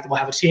in the fact that we'll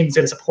have a team that's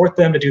going to support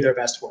them to do their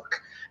best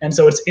work. And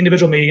so it's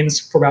individual meetings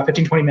for about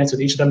 15, 20 minutes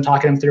with each of them,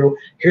 talking them through,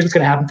 here's what's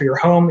going to happen for your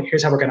home.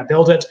 Here's how we're going to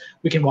build it.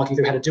 We can walk you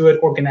through how to do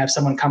it, or we're going to have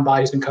someone come by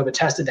who's been COVID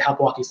tested to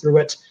help walk you through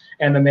it.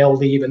 And then they'll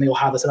leave and they'll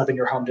have it set up in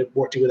your home to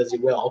work do with as you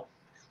will.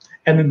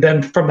 And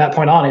then from that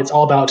point on, it's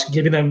all about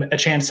giving them a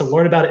chance to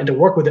learn about it and to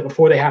work with it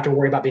before they have to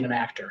worry about being an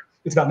actor.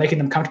 It's about making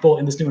them comfortable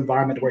in this new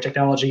environment where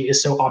technology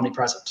is so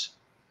omnipresent.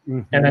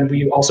 Mm-hmm. And then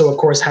we also, of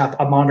course, have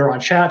a monitor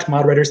on chat,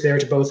 moderators there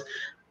to both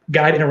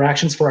guide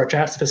interactions for our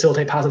chats, to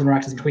facilitate positive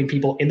interactions between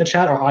people in the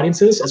chat, our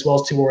audiences, as well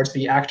as towards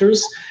the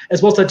actors,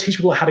 as well as to teach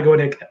people how to go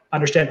and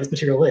understand what this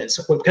material is.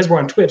 So because we're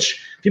on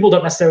Twitch, people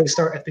don't necessarily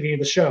start at the beginning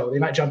of the show. They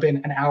might jump in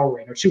an hour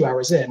in or 2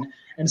 hours in.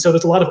 And so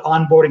there's a lot of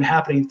onboarding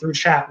happening through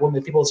chat when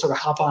the people sort of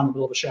hop on in the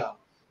middle of the show.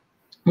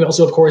 We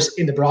also, of course,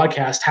 in the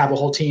broadcast, have a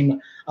whole team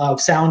of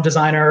sound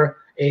designer,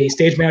 a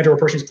stage manager, or a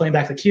person who's playing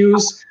back the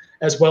cues,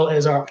 as well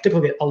as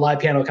typically a live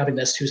piano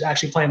accompanist who's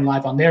actually playing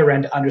live on their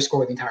end to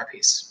underscore the entire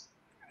piece.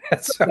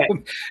 So, okay.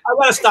 I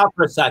gotta stop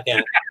for a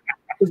second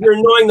because you're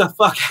annoying the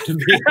fuck out of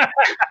me.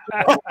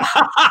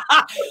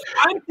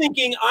 I'm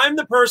thinking I am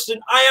that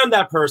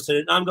person,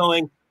 and I'm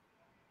going,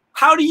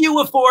 how do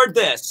you afford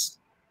this?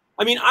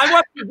 I mean,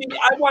 I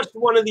watched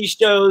one of these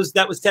shows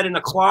that was set in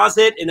a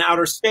closet in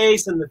outer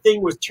space, and the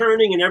thing was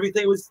turning and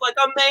everything. It was like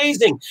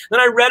amazing. Then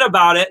I read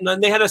about it, and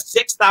then they had a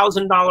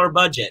 $6,000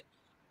 budget.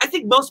 I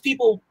think most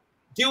people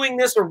doing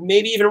this, or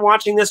maybe even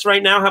watching this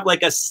right now, have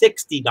like a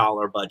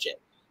 $60 budget.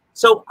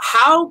 So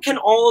how can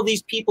all of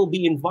these people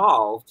be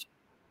involved?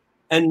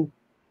 And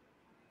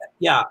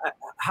yeah,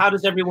 how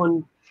does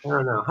everyone, I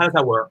don't know, how does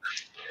that work?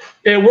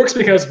 It works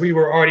because we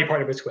were already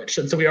partnered with Twitch.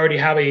 And so we already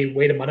have a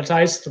way to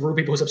monetize through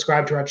people who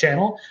subscribe to our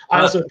channel. I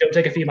also don't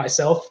take a fee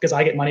myself because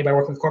I get money by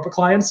working with corporate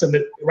clients. And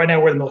right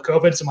now we're in the middle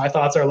of COVID. So my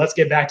thoughts are, let's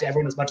give back to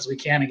everyone as much as we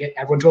can and get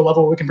everyone to a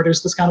level where we can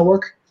produce this kind of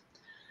work.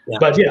 Yeah.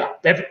 But yeah,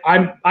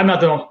 I'm not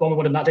the only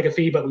one to not take a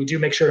fee, but we do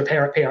make sure to pay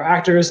our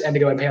actors and to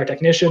go and pay our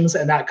technicians.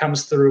 And that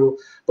comes through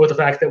both the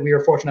fact that we are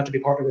fortunate enough to be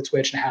partnered with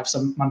Twitch and have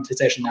some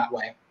monetization that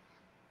way.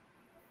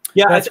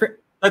 Yeah, that's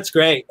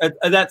great.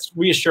 That's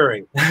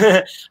reassuring.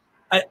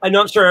 I'm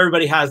not sure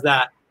everybody has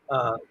that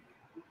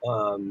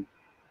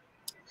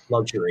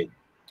luxury.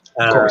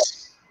 Of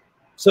course.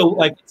 So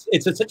like,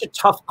 it's such a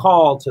tough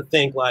call to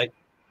think like,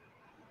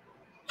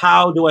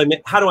 how do I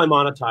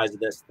monetize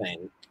this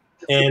thing?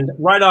 And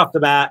right off the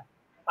bat,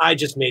 I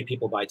just made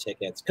people buy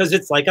tickets because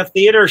it's like a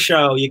theater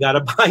show. You got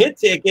to buy a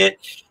ticket.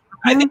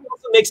 I think it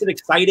also makes it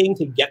exciting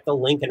to get the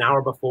link an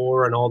hour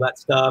before and all that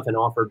stuff and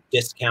offer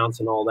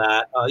discounts and all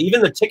that. Even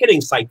the ticketing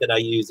site that I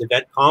use,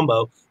 Event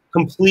Combo,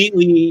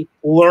 completely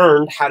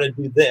learned how to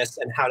do this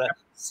and how to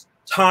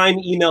time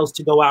emails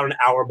to go out an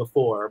hour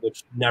before,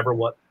 which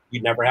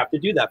you'd never have to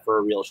do that for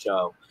a real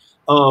show.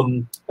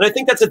 And I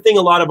think that's a thing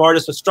a lot of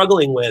artists are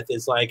struggling with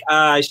is like,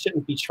 I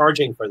shouldn't be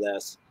charging for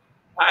this.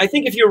 I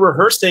think if you're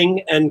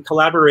rehearsing and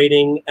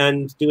collaborating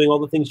and doing all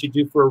the things you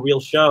do for a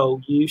real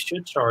show, you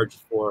should charge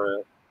for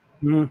it.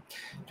 Do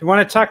you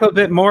want to talk a little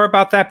bit more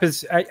about that?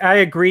 Because I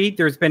agree.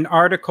 There's been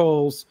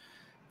articles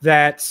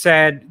that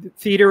said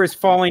theater is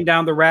falling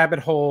down the rabbit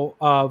hole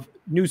of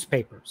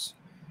newspapers.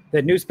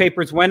 That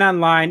newspapers went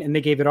online and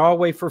they gave it all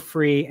away for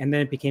free, and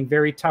then it became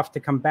very tough to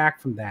come back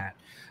from that.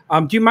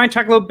 Do you mind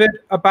talking a little bit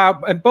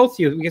about, and both of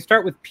you, we can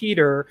start with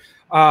Peter,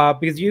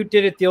 because you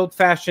did it the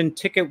old-fashioned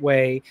ticket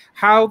way,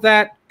 how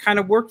that kind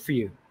of worked for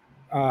you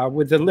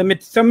with the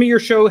limit. Some of your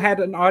show had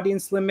an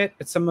audience limit,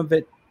 but some of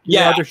it,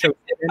 your other shows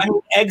didn't. I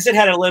mean, Exit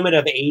had a limit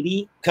of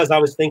 80 because I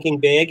was thinking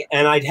big,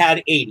 and I'd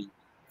had 80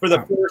 for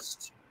the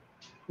first.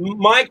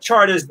 My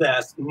chart is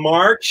this: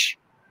 March,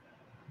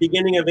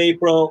 beginning of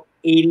April,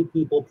 80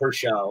 people per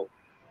show.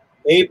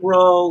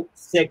 April,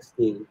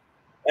 60.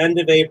 End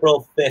of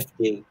April,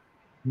 50.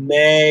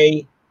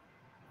 May,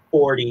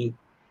 40.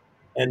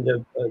 End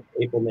of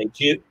April, May,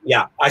 June.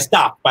 Yeah, I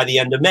stopped by the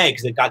end of May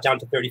because it got down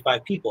to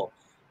 35 people.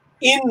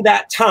 In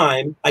that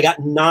time, I got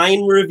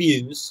 9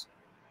 reviews,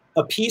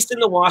 a piece in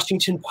the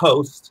Washington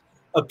Post,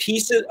 a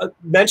piece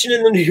mentioned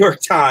in the New York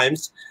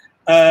Times,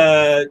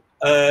 more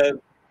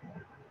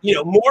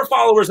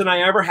followers than I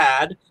ever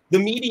had, the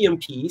Medium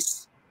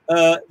piece,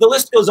 the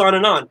list goes on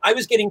and on. I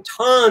was getting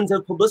tons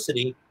of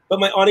publicity, but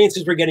my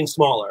audiences were getting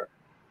smaller.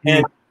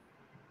 And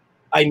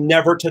I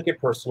never took it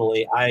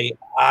personally. I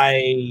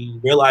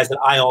realized that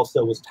I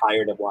also was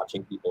tired of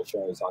watching people's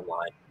shows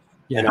online.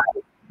 Yeah. And I'd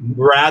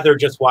rather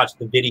just watch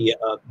a video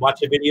of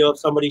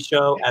somebody's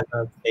show as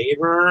a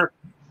favor.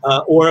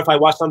 Or if I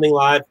watch something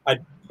live,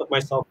 I'd put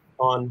myself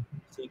on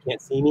so you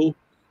can't see me.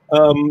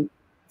 So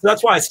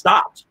that's why I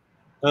stopped.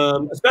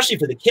 Especially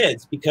for the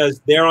kids, because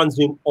they're on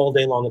Zoom all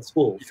day long at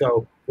school.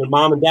 So when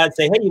mom and dad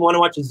say, hey, you want to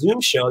watch a Zoom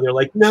show? They're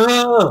like,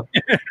 no.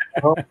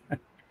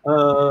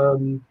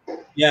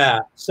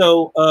 Yeah.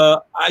 So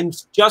I'm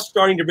just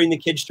starting to bring the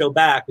kids show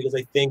back because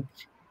I think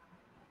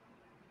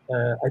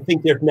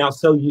they're now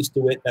so used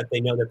to it that they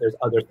know that there's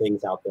other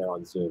things out there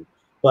on Zoom.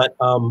 But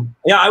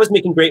yeah, I was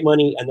making great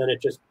money, and then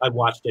I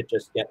watched it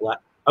just get less.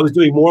 I was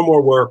doing more and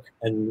more work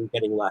and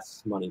getting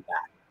less money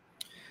back.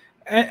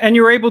 And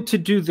you were able to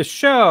do the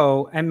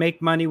show and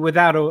make money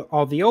without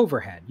all the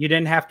overhead. You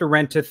didn't have to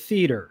rent a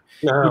theater.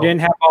 No. You didn't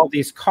have all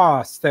these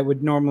costs that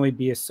would normally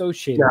be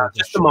associated with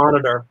just the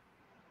monitor.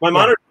 My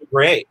monitor was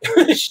great.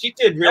 She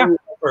did really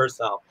well for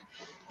herself.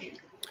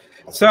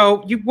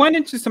 So you went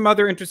into some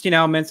other interesting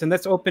elements, and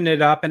let's open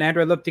it up. And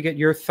Andrew, I'd love to get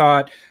your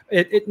thought.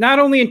 It not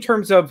only in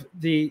terms of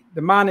the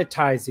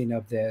monetizing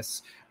of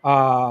this,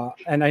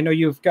 and I know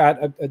you've got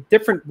a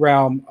different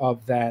realm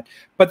of that,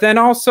 but then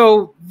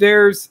also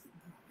there's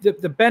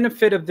the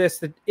benefit of this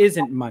that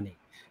isn't money,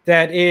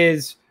 that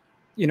is,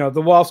 the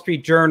Wall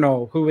Street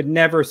Journal, who would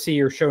never see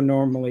your show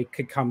normally,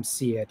 could come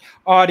see it.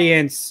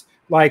 Audience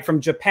like from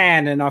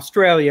Japan and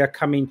Australia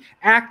coming,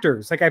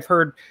 actors. Like I've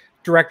heard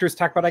directors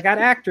talk about, I got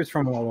actors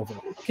from all over.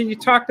 Can you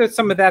talk to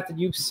some of that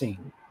you've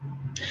seen?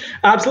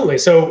 Absolutely.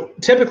 So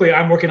typically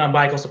I'm working on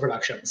bicoastal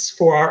productions.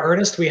 For our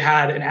Ernest, we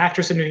had an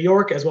actress in New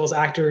York, as well as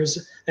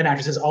actors and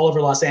actresses all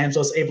over Los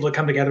Angeles, able to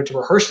come together to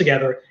rehearse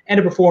together and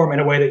to perform in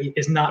a way that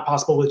is not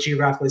possible with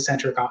geographically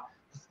centric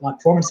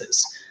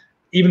performances.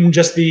 Even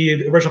just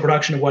the original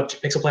production of what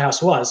Pixel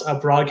Playhouse was,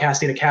 of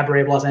broadcasting a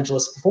cabaret of Los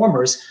Angeles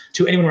performers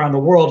to anyone around the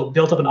world,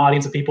 built up an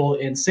audience of people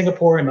in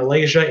Singapore, in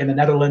Malaysia, in the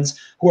Netherlands,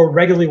 who are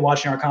regularly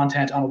watching our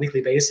content on a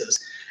weekly basis.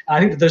 And I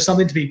think that there's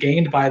something to be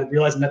gained by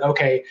realizing that,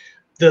 okay,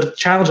 the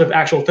challenge of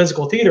actual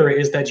physical theater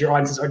is that your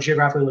audiences are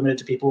geographically limited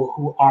to people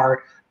who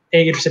are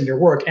A, interested in your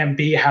work, and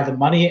B, have the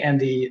money and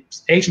the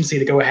agency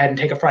to go ahead and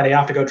take a Friday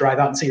off to go drive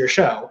out and see your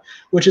show,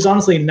 which is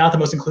honestly not the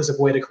most inclusive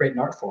way to create an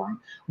art form.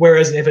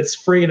 Whereas if it's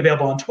free and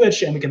available on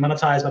Twitch and we can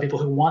monetize by people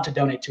who want to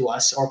donate to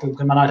us, or if we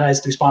can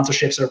monetize through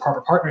sponsorships or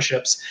corporate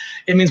partnerships,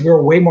 it means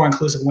we're way more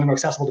inclusive and way more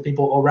accessible to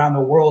people around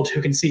the world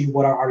who can see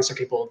what our artists are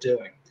capable of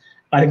doing.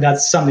 I think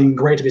that's something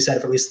great to be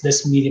said for at least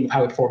this medium of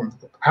how we perform,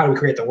 how do we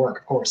create the work,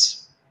 of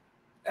course.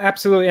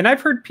 Absolutely. And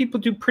I've heard people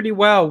do pretty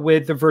well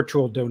with the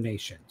virtual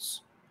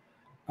donations.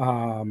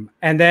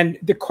 And then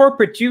the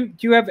corporate, do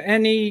you have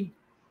any?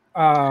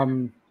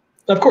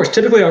 Of course,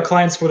 typically our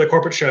clients for the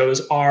corporate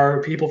shows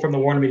are people from the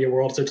Warner Media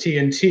world. So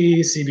TNT,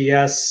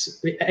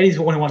 CBS,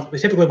 anyone who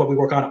wants. Typically, what we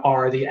work on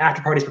are the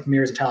after parties for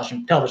premieres of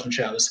television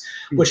shows,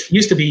 which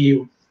used to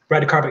be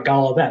red carpet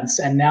gala events,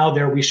 and now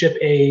we ship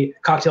a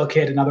cocktail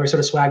kit and other sort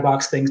of swag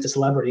box things to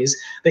celebrities.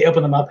 They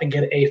open them up and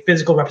get a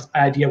physical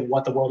idea of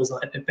what the world is, so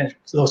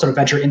they'll sort of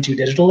venture into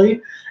digitally.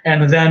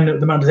 And then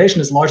the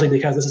monetization is largely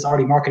because this is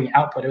already marketing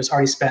output. It was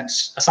already spent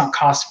a sunk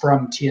cost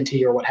from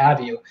TNT or what have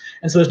you.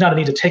 And so there's not a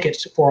need to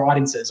ticket for our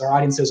audiences. Our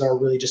audiences are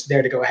really just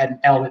there to go ahead and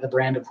elevate the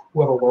brand of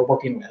whoever we're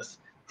working with.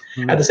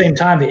 At the same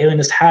time, the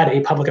Alienist had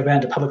a public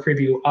event, a public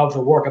preview of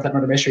the work of that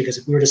murder mystery,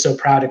 because we were just so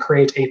proud to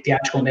create a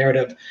theatrical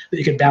narrative that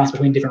you could bounce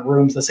between different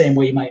rooms the same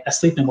way you might a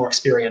Sleep No More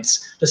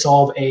experience to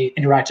solve a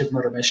interactive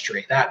murder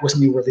mystery. That was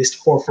something we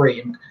released for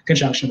free in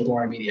conjunction with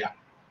Warner Media.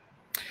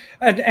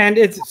 And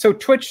it's so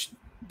Twitch,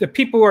 the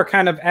people who are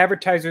kind of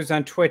advertisers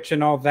on Twitch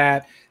and all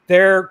that,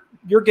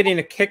 you're getting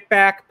a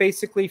kickback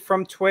basically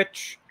from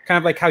Twitch, kind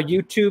of like how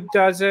YouTube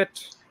does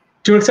it.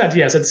 To an extent,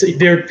 yes.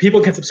 There.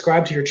 People can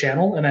subscribe to your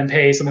channel and then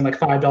pay something like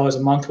 $5 a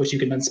month, which you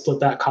can then split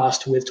that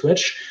cost with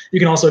Twitch. You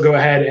can also go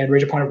ahead and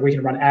reach a point where we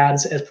can run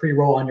ads as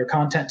pre-roll on your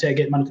content to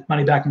get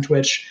money back from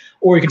Twitch,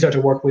 or you can start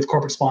to work with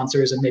corporate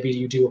sponsors and maybe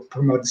you do a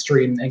promoted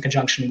stream in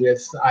conjunction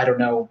with, I don't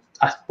know,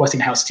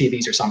 Westinghouse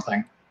TVs or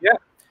something. Yeah,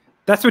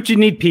 that's what you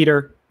need,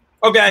 Peter.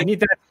 Okay. You need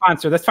that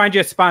sponsor. Let's find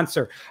you a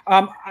sponsor.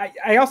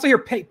 I also hear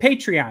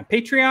Patreon.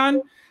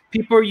 Patreon,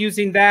 people are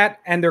using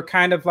that, and they're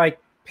kind of like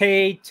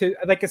pay to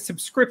like a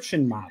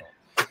subscription model.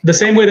 The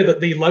same way that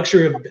the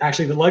luxury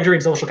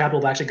and social capital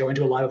to actually go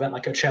into a live event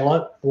like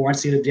Coachella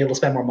warrants you to be able to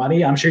spend more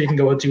money. I'm sure you can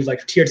go do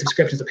like tiered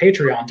subscriptions to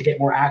Patreon to get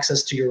more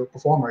access to your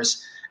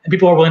performers, and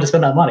people are willing to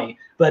spend that money.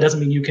 But that doesn't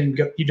mean you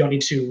don't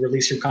need to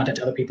release your content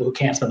to other people who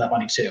can't spend that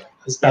money too.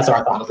 That's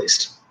our thought, at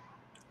least.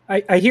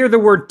 I hear the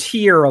word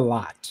tier a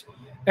lot.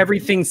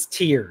 Everything's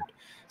tiered.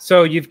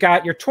 So you've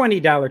got your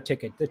 $20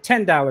 ticket, the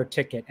 $10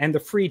 ticket, and the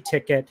free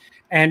ticket.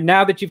 And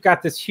now that you've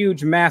got this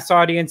huge mass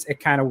audience,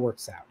 it kind of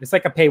works out. It's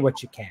like a pay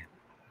what you can.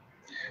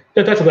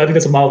 Yeah, definitely. I think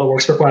that's a model that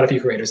works for quite a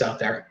few creators out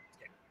there.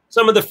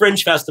 Some of the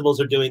fringe festivals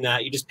are doing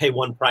that. You just pay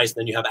one price,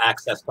 then you have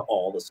access to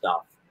all the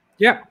stuff.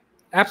 Yeah,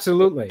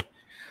 absolutely.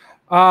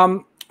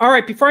 All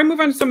right, before I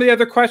move on to some of the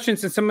other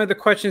questions and some of the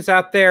questions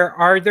out there,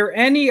 are there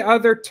any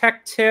other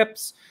tech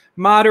tips,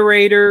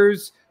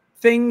 moderators,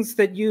 things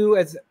that you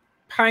as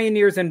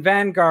pioneers and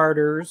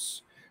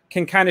vanguarders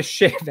can kind of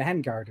share,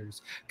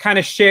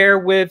 share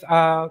with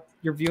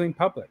your viewing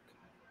public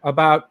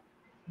about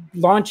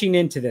launching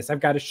into this? I've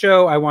got a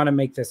show. I want to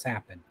make this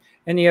happen.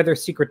 Any other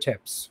secret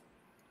tips?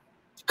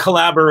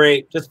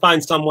 Collaborate. Just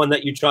find someone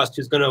that you trust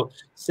who's going to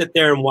sit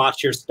there and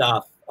watch your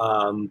stuff.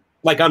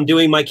 Like I'm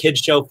doing my kids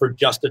show for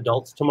just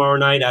adults tomorrow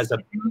night as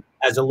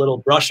a little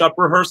brush up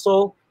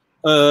rehearsal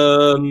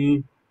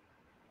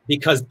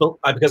because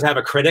I have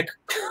a critic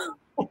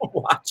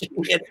watching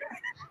it.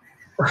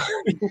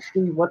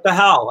 What the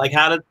hell? Like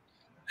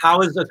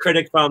how is a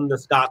critic from the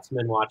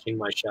Scotsman watching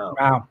my show?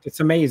 Wow,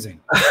 it's amazing.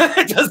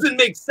 It doesn't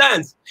make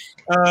sense.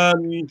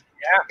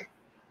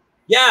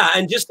 Yeah,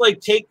 and just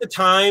like take the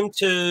time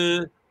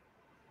to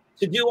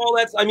do all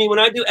that. I mean, when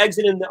I do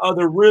exit in the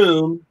other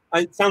room,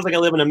 it sounds like I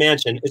live in a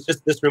mansion. It's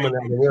just this room and the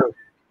other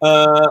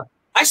room.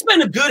 I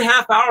spend a good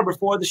half hour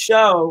before the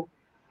show,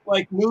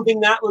 like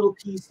moving that little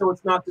piece so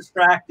it's not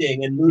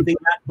distracting, and moving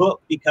that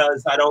book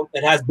because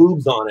it has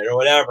boobs on it or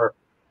whatever.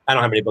 I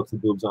don't have any books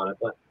with boobs on it,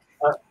 but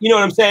you know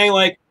what I'm saying?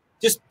 Like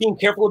just being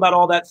careful about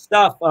all that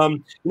stuff.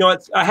 You know,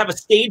 I have a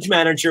stage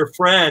manager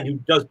friend who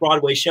does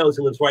Broadway shows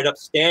who lives right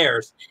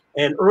upstairs.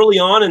 And early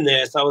on in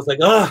this, I was like,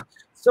 ugh.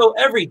 So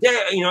every day,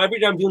 every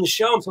day I'm doing the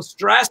show, I'm so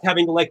stressed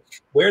having to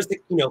where's the,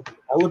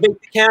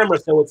 elevate the camera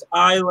so it's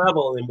eye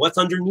level, and what's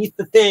underneath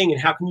the thing, and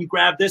how can you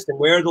grab this, and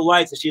where are the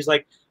lights? And she's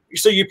like,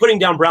 so you're putting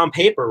down brown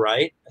paper,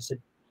 right? I said,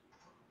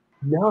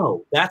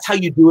 no, that's how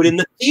you do it in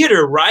the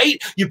theater, right?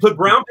 You put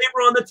brown paper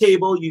on the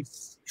table, you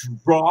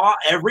draw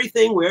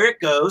everything where it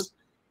goes,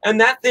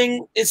 and that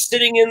thing is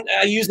sitting in,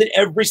 I use it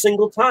every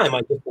single time.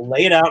 I just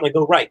lay it out and I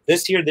go, right,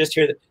 this here,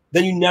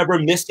 then you never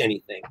missed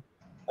anything.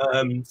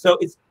 So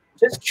it's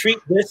just treat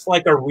this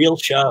like a real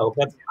show.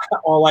 That's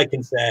all I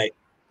can say.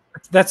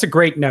 That's a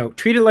great note.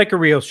 Treat it like a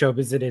real show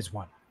because it is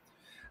one.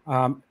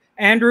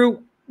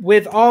 Andrew,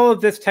 with all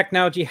of this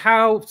technology,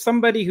 how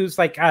somebody who's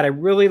like, God, I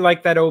really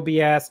like that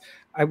OBS.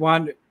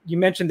 You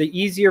mentioned the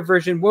easier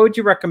version. What would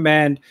you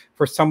recommend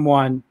for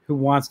someone who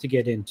wants to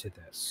get into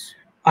this?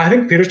 I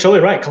think Peter's totally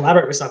right.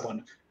 Collaborate with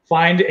someone.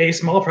 Find a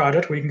small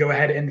project where you can go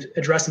ahead and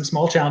address some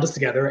small challenges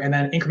together and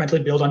then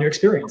incrementally build on your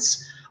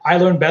experience. I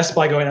learned best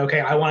by going, okay,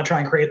 I want to try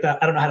and create that.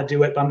 I don't know how to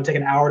do it, but I'm going to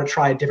take an hour to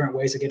try different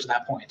ways to get to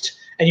that point.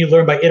 And you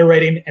learn by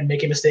iterating and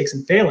making mistakes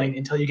and failing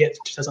until you get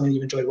to something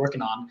you enjoyed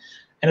working on.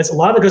 And it's a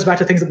lot of it goes back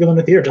to things that we learn in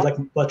the theater,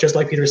 just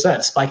like Peter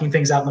said, spiking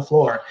things out on the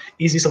floor,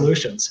 easy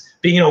solutions.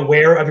 Being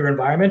aware of your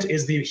environment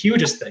is the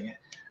hugest thing.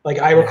 Like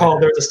I recall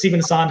there was a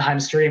Stephen Sondheim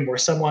stream where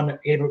someone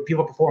gave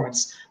people a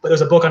performance, but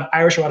there's a book on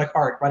Irish erotic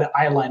art right at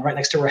eye line right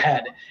next to her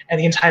head. And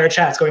the entire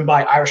chat's going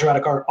by Irish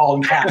erotic art all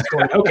in caps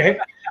going, okay,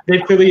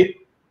 they've clearly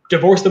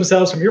divorced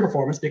themselves from your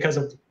performance because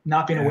of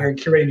not being aware and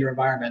curating your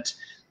environment.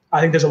 I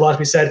think there's a lot to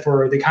be said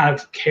for the kind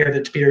of care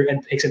that Peter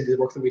takes into the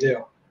work that we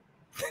do.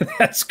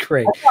 That's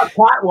great. I saw a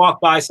cat walk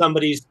by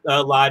somebody's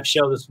live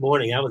show this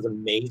morning. That was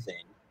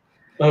amazing.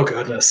 Oh,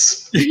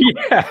 goodness.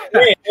 Yeah.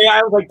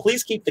 I was like,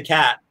 please keep the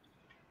cat.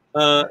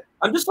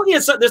 I'm just looking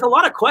at there's a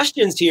lot of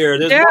questions here.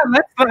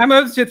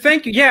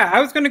 Thank you. Yeah, I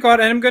was going to go out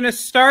and I'm going to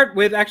start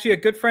with actually a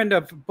good friend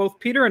of both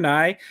Peter and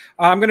I.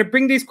 I'm going to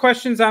bring these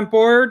questions on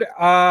board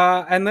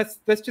and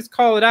let's just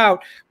call it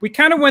out. We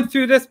kind of went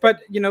through this,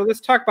 but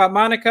let's talk about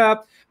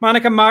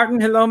Monica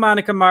Martin. Hello,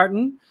 Monica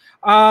Martin.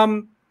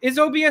 Is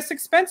OBS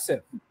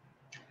expensive?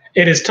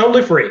 It is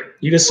totally free.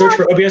 You just search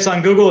for OBS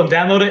on Google and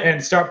download it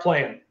and start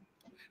playing.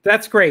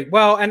 That's great.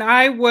 Well, and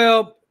I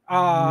will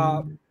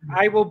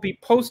be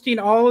posting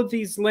all of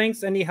these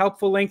links, any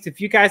helpful links.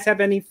 If you guys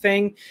have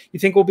anything you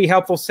think will be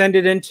helpful, send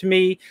it in to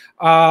me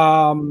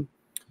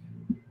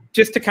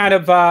just to kind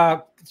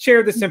of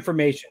share this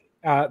information.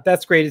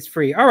 That's great. It's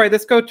free. All right,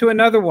 let's go to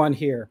another one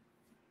here.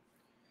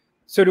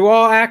 So do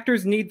all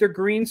actors need their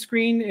green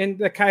screen? And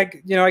the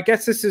kind, I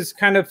guess this is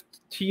kind of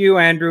to you,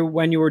 Andrew,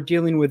 when you were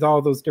dealing with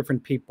all those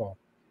different people.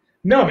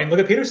 No, I mean, look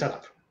at Peter's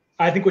setup.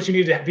 I think what you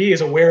need to be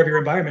is aware of your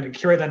environment and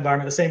curate that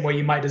environment the same way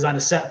you might design a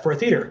set for a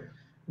theater.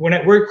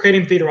 We're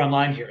creating theater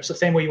online here. So the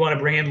same way you want to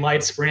bring in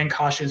lights, bring in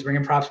costumes, bring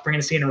in props, bring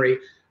in scenery.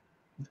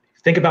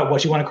 Think about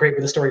what you want to create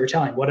with the story you're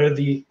telling. What are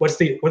the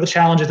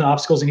challenges and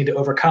obstacles you need to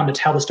overcome to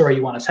tell the story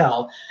you want to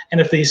tell?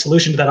 And if the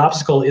solution to that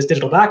obstacle is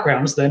digital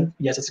backgrounds, then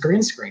yes, it's a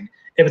green screen.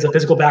 If it's a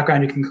physical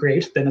background you can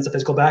create, then it's a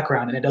physical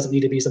background, and it doesn't need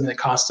to be something that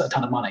costs a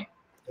ton of money.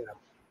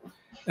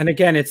 And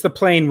again, it's the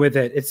playing with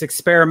it. It's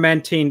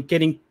experimenting,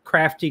 getting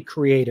crafty,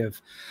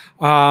 creative.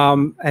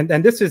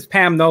 And this is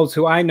Pam Knowles,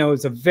 who I know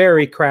is a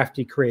very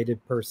crafty,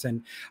 creative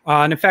person.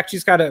 And in fact,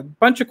 she's got a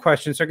bunch of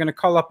questions. They're going to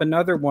call up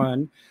another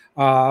one.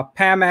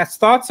 Pam asks,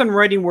 thoughts on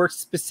writing work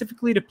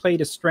specifically to play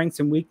to strengths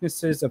and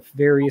weaknesses of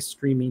various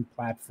streaming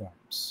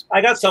platforms?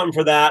 I got something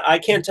for that. I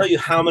can't tell you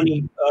how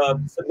many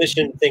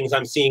submission things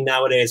I'm seeing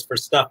nowadays for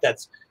stuff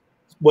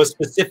was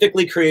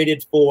specifically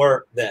created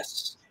for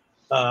this.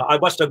 I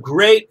watched a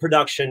great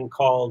production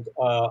called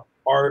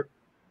Are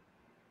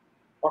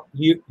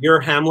You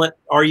Hamlet?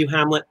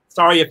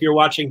 Sorry if you're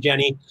watching,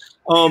 Jenny.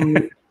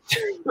 But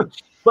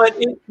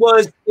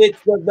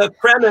the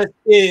premise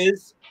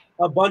is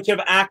a bunch of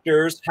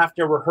actors have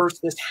to rehearse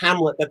this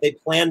Hamlet that they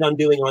planned on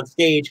doing on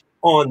stage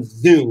on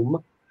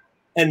Zoom,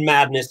 and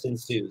madness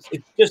ensues.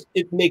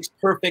 It makes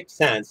perfect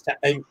sense.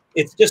 And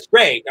it's just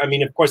great. I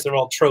mean, of course, they're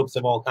all tropes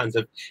of all kinds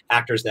of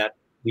actors that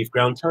we've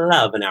grown to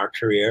love in our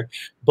career.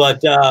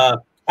 But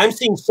I'm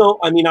seeing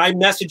I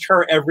message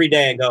her every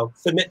day and go,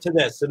 submit to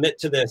this, submit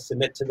to this,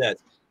 submit to this.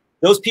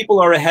 Those people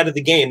are ahead of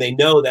the game. They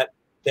know that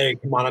they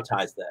can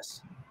monetize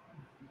this.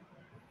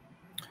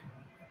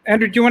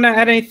 Andrew, do you want to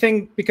add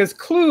anything? Because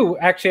Clue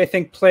actually, I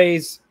think,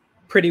 plays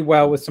pretty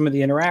well with some of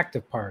the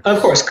interactive parts.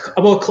 Of course.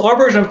 Well, our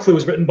version of Clue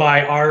was written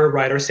by our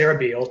writer, Sarah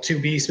Beal, to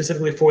be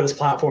specifically for this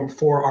platform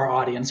for our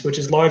audience, which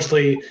is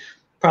largely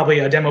probably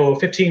a demo of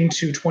 15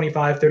 to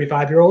 25,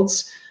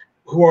 35-year-olds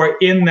who are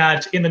in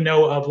the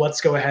know of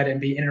let's go ahead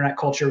and be internet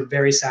culture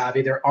very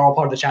savvy. They're all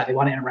part of the chat. They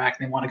want to interact.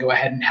 And they want to go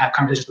ahead and have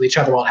conversations with each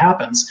other while it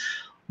happens.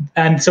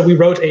 And so we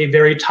wrote a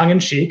very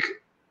tongue-in-cheek,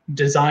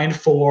 designed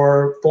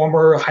for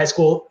former high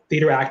school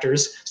theater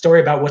actors,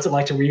 story about what's it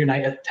like to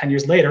reunite 10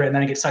 years later, and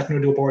then it gets sucked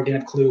into a board game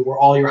of Clue where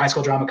all your high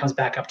school drama comes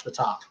back up to the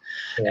top.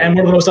 Yeah. And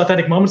one of the most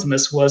authentic moments in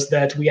this was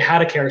that we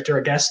had a character,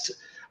 a guest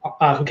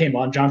who came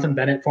on, Jonathan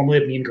Bennett, formerly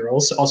of Mean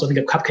Girls, also I think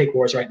of Cupcake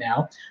Wars right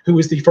now, who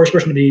was the first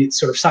person to be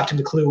sort of sucked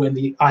into Clue in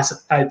the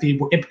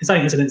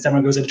inciting incident.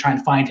 Everyone goes in to try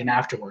and find him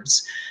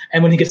afterwards.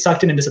 And when he gets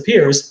sucked in and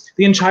disappears,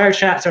 the entire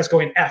chat starts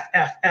going F,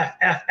 F, F,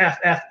 F, F,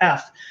 F,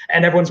 F.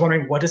 And everyone's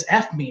wondering, what does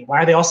F mean?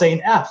 Why are they all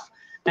saying F?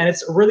 And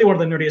it's really one of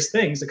the nerdiest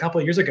things. A couple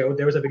of years ago,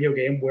 there was a video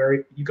game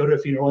where you go to a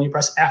funeral and you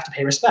press F to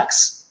pay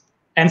respects.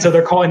 And so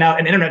they're calling out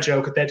an internet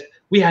joke that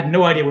we had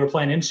no idea we were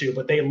playing into,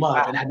 but they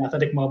loved and had an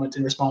authentic moment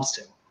in response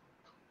to.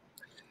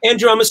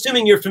 Andrew, I'm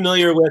assuming you're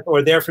familiar with,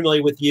 or they're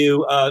familiar with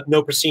you,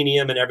 No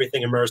Proscenium and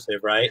Everything Immersive,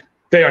 right?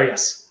 They are,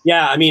 yes.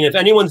 Yeah, I mean, if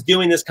anyone's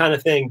doing this kind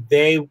of thing,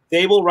 they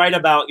will write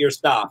about your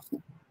stuff.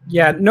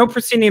 Yeah, No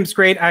Proscenium's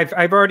great.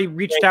 I've already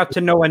reached out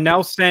to Noah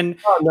Nelson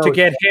to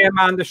get him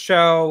on the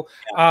show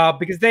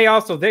because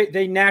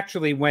they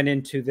naturally went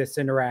into this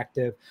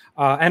interactive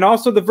and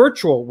also the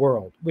virtual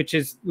world, which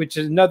is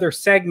another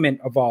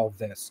segment of all of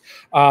this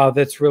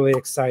that's really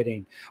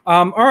exciting.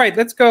 All right,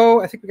 let's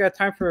go. I think we got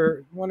time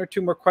for one or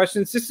two more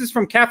questions. This is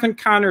from Catherine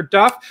Connor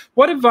Duff.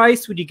 What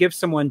advice would you give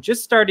someone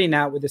just starting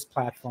out with this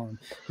platform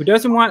who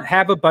doesn't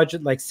have a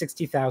budget like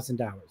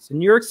 $60,000?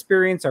 In your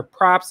experience, are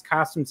props,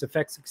 costumes,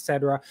 effects,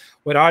 etc.,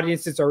 what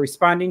audiences are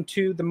responding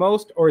to the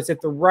most, or is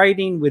it the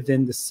writing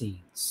within the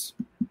scenes?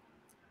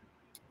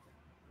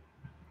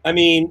 I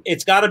mean,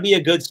 it's got to be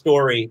a good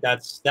story.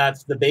 That's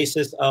the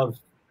basis of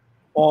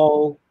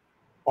all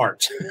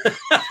art.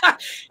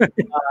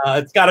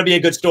 It's got to be a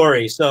good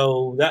story.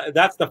 So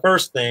that's the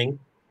first thing.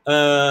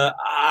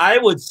 I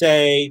would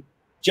say,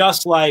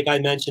 just like I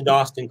mentioned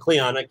Austin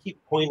Kleon, I keep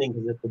pointing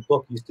because the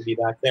book used to be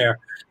back there,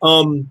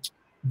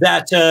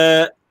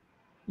 that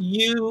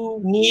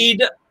you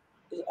need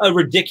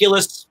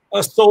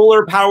a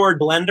solar powered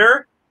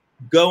blender.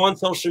 Go on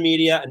social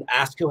media and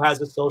ask who has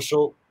a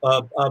solar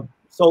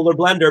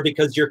blender,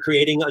 because you're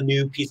creating a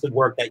new piece of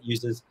work that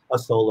uses a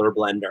solar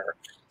blender.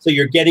 So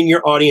you're getting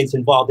your audience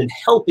involved in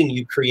helping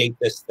you create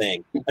this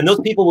thing. And those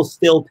people will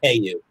still pay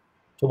you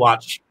to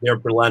watch their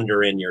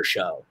blender in your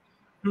show.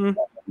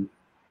 Mm-hmm.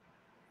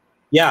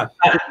 Yeah.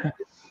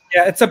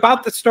 Yeah, it's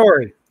about the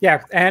story.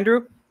 Yeah,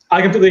 Andrew?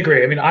 I completely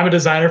agree. I mean, I'm a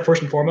designer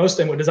first and foremost,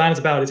 and what design is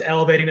about is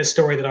elevating a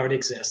story that already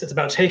exists. It's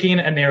about taking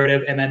a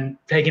narrative and then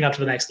taking it up to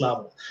the next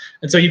level.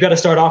 And so you've got to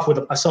start off with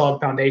a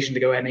solid foundation to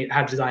go ahead and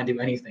have design do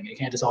anything. It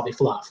can't just all be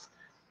fluff.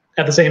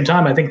 At the same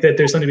time, I think that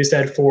there's something to be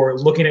said for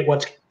looking at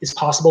what is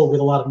possible with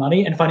a lot of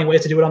money and finding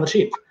ways to do it on the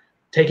cheap.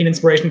 Taking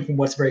inspiration from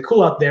what's very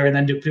cool out there and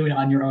then doing it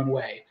on your own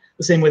way.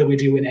 The same way that we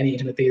do in any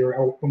intimate theater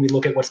or when we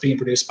look at what's being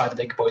produced by the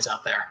big boys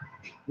out there.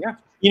 Yeah.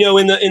 You know,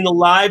 in the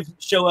live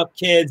Show Up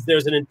Kids,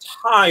 there's an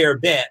entire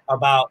bit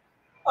about,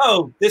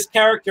 oh, this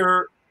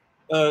character.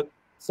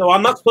 So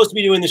I'm not supposed to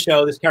be doing the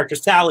show. This character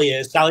Sally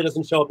is. Sally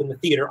doesn't show up in the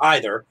theater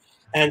either,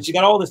 and she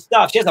got all this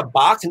stuff. She has a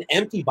box, an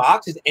empty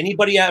box. Has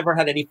anybody ever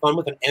had any fun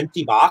with an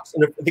empty box?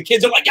 And the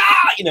kids are like,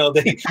 you know,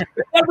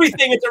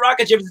 everything. It's a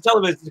rocket ship. It's a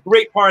television. It's a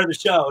great part of the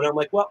show. And I'm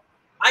like, well,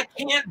 I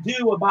can't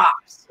do a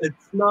box.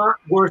 It's not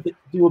worth it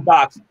to do a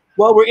box.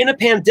 Well, we're in a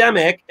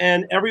pandemic,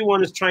 and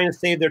everyone is trying to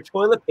save their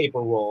toilet paper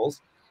rolls.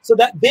 So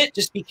that bit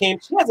just became,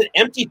 she has an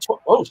empty,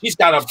 she's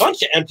got a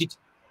bunch of empty.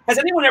 Has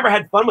anyone ever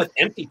had fun with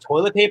empty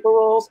toilet paper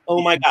rolls?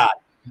 Oh my God.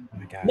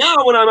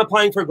 Now when I'm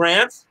applying for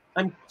grants,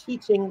 I'm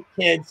teaching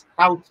kids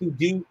how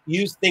to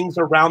use things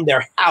around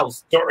their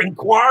house during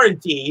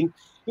quarantine.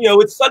 You know,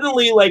 it's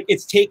suddenly like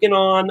it's taken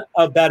on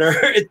a better,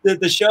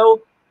 the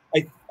show,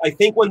 I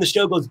think when the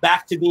show goes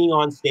back to being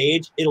on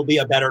stage, it'll be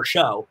a better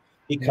show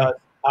because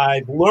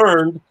I've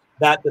learned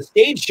that the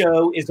stage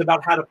show is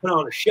about how to put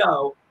on a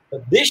show.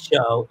 But this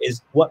show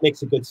is what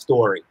makes a good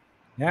story.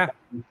 Yeah.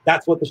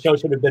 That's what the show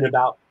should have been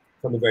about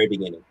from the very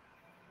beginning.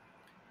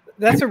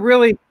 That's a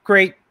really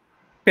great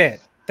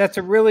bit. That's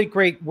a really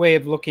great way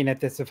of looking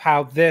at this, of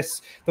how the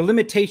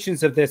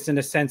limitations of this, in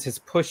a sense, has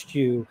pushed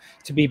you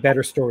to be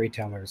better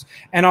storytellers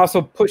and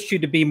also pushed you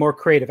to be more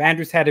creative.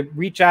 Andrew's had to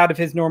reach out of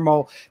his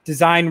normal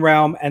design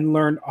realm and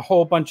learn a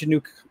whole bunch of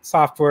new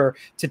software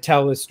to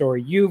tell his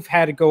story. You've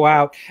had to go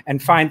out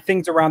and find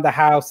things around the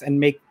house and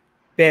make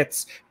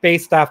bits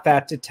based off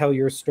that to tell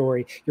your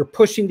story. You're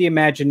pushing the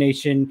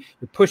imagination,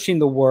 you're pushing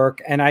the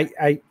work. And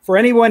I for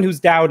anyone who's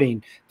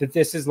doubting that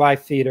this is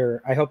live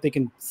theater, I hope they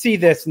can see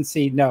this and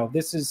see, no,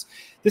 this is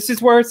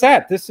where it's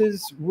at. This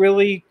is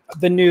really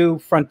the new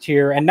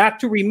frontier, and not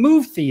to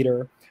remove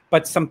theater,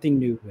 but something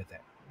new with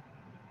it.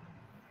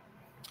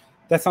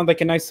 That sounds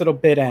like a nice little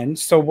bit end.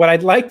 So what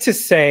I'd like to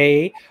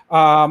say,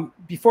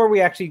 before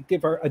we actually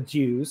give our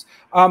adieus,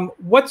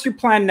 what's your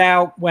plan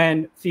now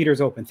when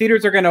theaters open?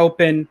 Theaters are going to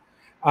open.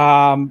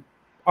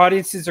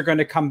 Audiences are going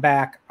to come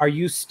back. Are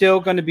you still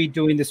going to be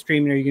doing the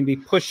streaming? Are you going to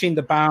be pushing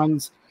the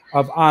bounds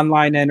of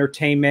online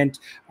entertainment,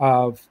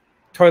 of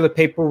toilet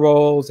paper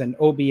rolls and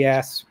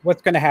OBS?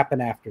 What's going to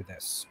happen after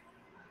this?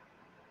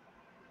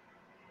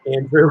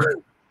 Andrew?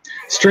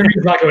 Streaming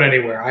is not going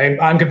anywhere.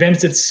 I'm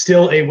convinced it's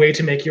still a way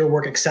to make your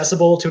work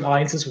accessible to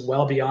audiences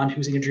well beyond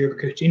who's in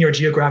your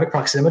geographic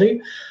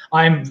proximity.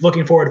 I'm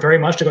looking forward very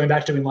much to going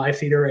back to doing live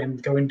theater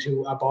and going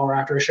to a bar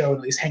after a show and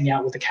at least hanging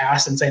out with the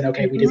cast and saying,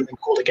 okay, we did something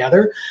cool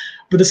together.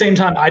 But at the same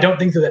time, I don't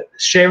think that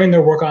sharing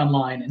their work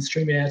online and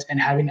streaming it and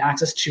having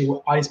access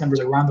to audience members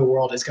around the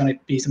world is going to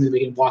be something that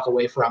we can walk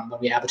away from when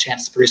we have a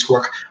chance to produce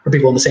work for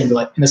people in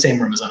the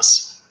same room as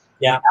us.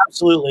 Yeah,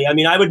 absolutely. I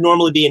mean, I would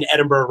normally be in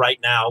Edinburgh right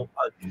now,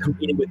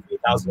 competing with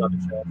 3,000 other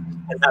shows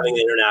and having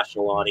an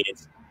international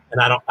audience, and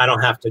I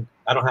don't have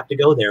to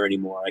go there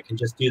anymore. I can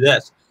just do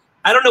this.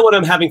 I don't know what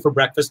I'm having for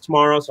breakfast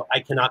tomorrow, so I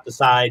cannot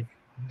decide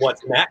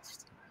what's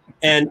next.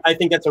 And I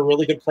think that's a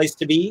really good place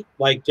to be,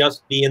 like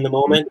just be in the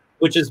moment,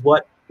 which is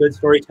what good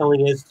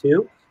storytelling is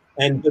too,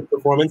 and good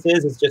performance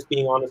is just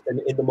being honest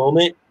and in the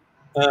moment.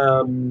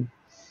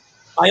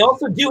 I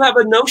also do have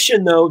a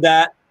notion though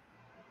that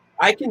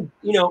I can,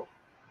 you know,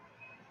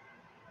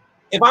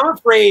 if I'm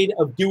afraid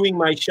of doing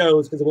my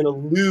shows because I'm going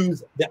to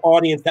lose the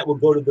audience that will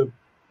go to the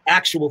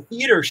actual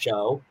theater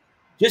show,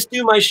 just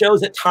do my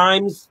shows at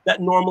times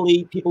that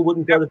normally people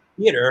wouldn't go to the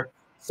theater.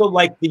 So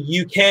like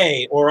the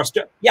UK or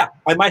Australia, yeah,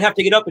 I might have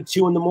to get up at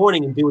 2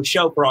 a.m. and do a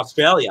show for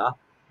Australia,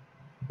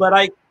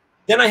 but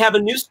then I have a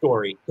news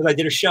story because I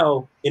did a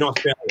show in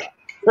Australia.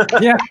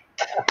 Yeah,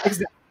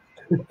 exactly.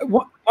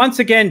 Once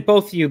again,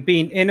 both of you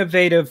being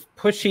innovative,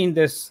 pushing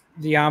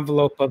the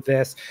envelope of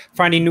this,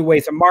 finding new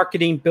ways of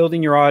marketing,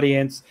 building your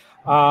audience.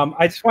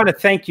 I just want to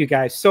thank you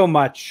guys so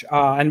much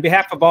on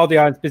behalf of all the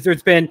audience,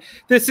 because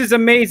this is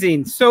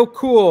amazing, so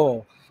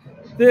cool.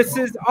 This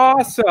is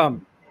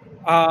awesome.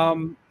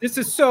 This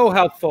is so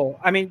helpful.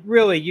 I mean,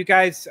 really, you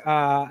guys,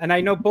 and I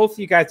know both of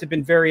you guys have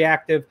been very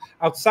active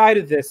outside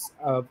of this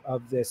of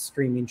this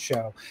streaming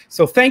show.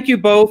 So thank you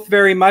both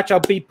very much. I'll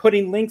be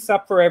putting links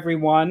up for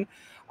everyone.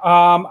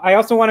 I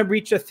also want to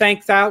reach a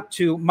thanks out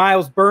to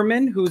Miles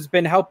Berman, who's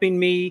been helping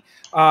me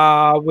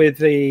with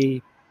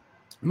the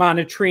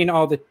monitoring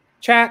all the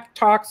chat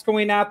talks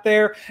going out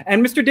there,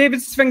 and Mr.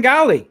 David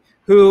Svengali,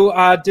 who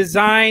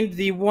designed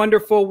the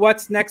wonderful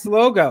What's Next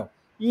logo.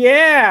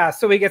 Yeah,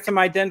 so we get some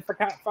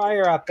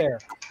identifier out there.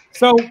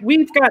 So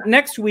we've got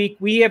next week,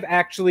 we have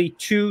actually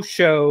 2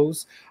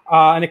 shows,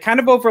 and it kind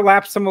of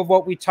overlaps some of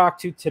what we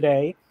talked to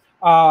today.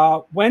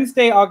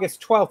 Wednesday,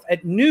 August 12th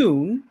at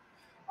noon,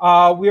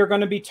 we are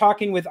going to be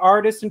talking with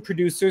artists and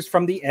producers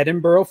from the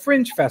Edinburgh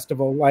Fringe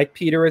Festival, like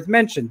Peter has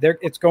mentioned.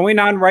 It's going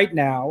on right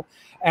now,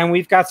 and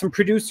we've got some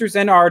producers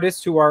and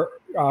artists who are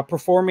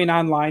performing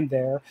online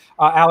there.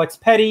 Alex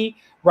Petty,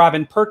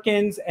 Robin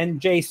Perkins, and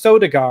Jay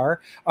Sodagar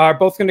are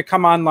both going to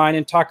come online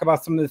and talk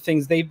about some of the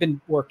things they've been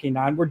working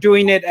on. We're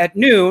doing it at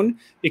noon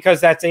because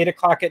that's 8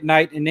 o'clock at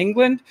night in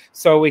England,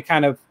 so we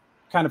kind of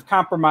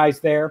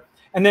compromise there.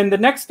 And then the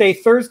next day,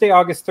 Thursday,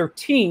 August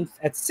 13th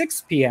at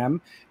 6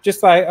 p.m.,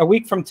 just like a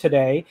week from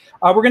today,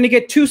 we're going to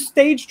get 2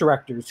 stage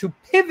directors who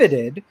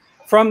pivoted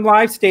from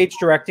live stage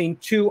directing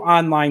to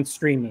online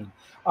streaming.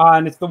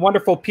 And it's the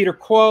wonderful Peter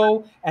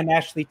Kuo and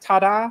Ashley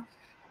Tada,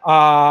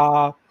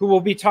 who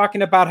will be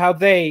talking about how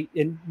they,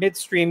 in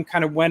midstream,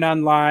 kind of went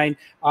online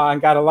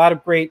and got a lot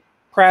of great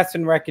press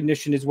and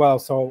recognition as well.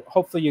 So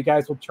hopefully you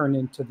guys will turn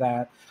into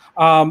that.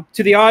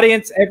 To the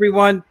audience,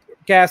 everyone,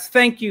 guests,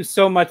 thank you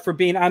so much for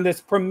being on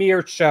this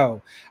premiere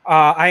show.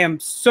 I am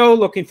so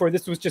looking forward.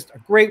 This was just a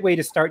great way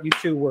to start. You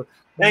two were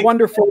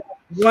wonderful.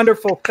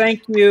 Wonderful.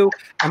 Thank you.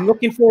 I'm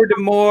looking forward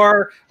to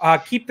more.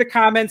 Keep the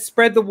comments,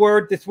 spread the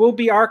word. This will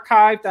be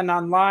archived and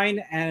online,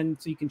 and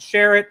so you can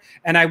share it.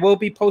 And I will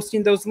be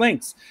posting those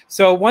links.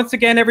 So once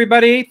again,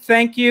 everybody,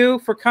 thank you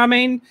for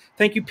coming.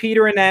 Thank you,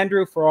 Peter and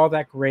Andrew, for all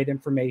that great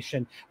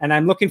information. And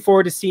I'm looking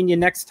forward to seeing you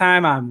next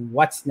time on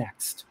What's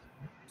Next.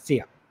 See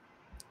ya.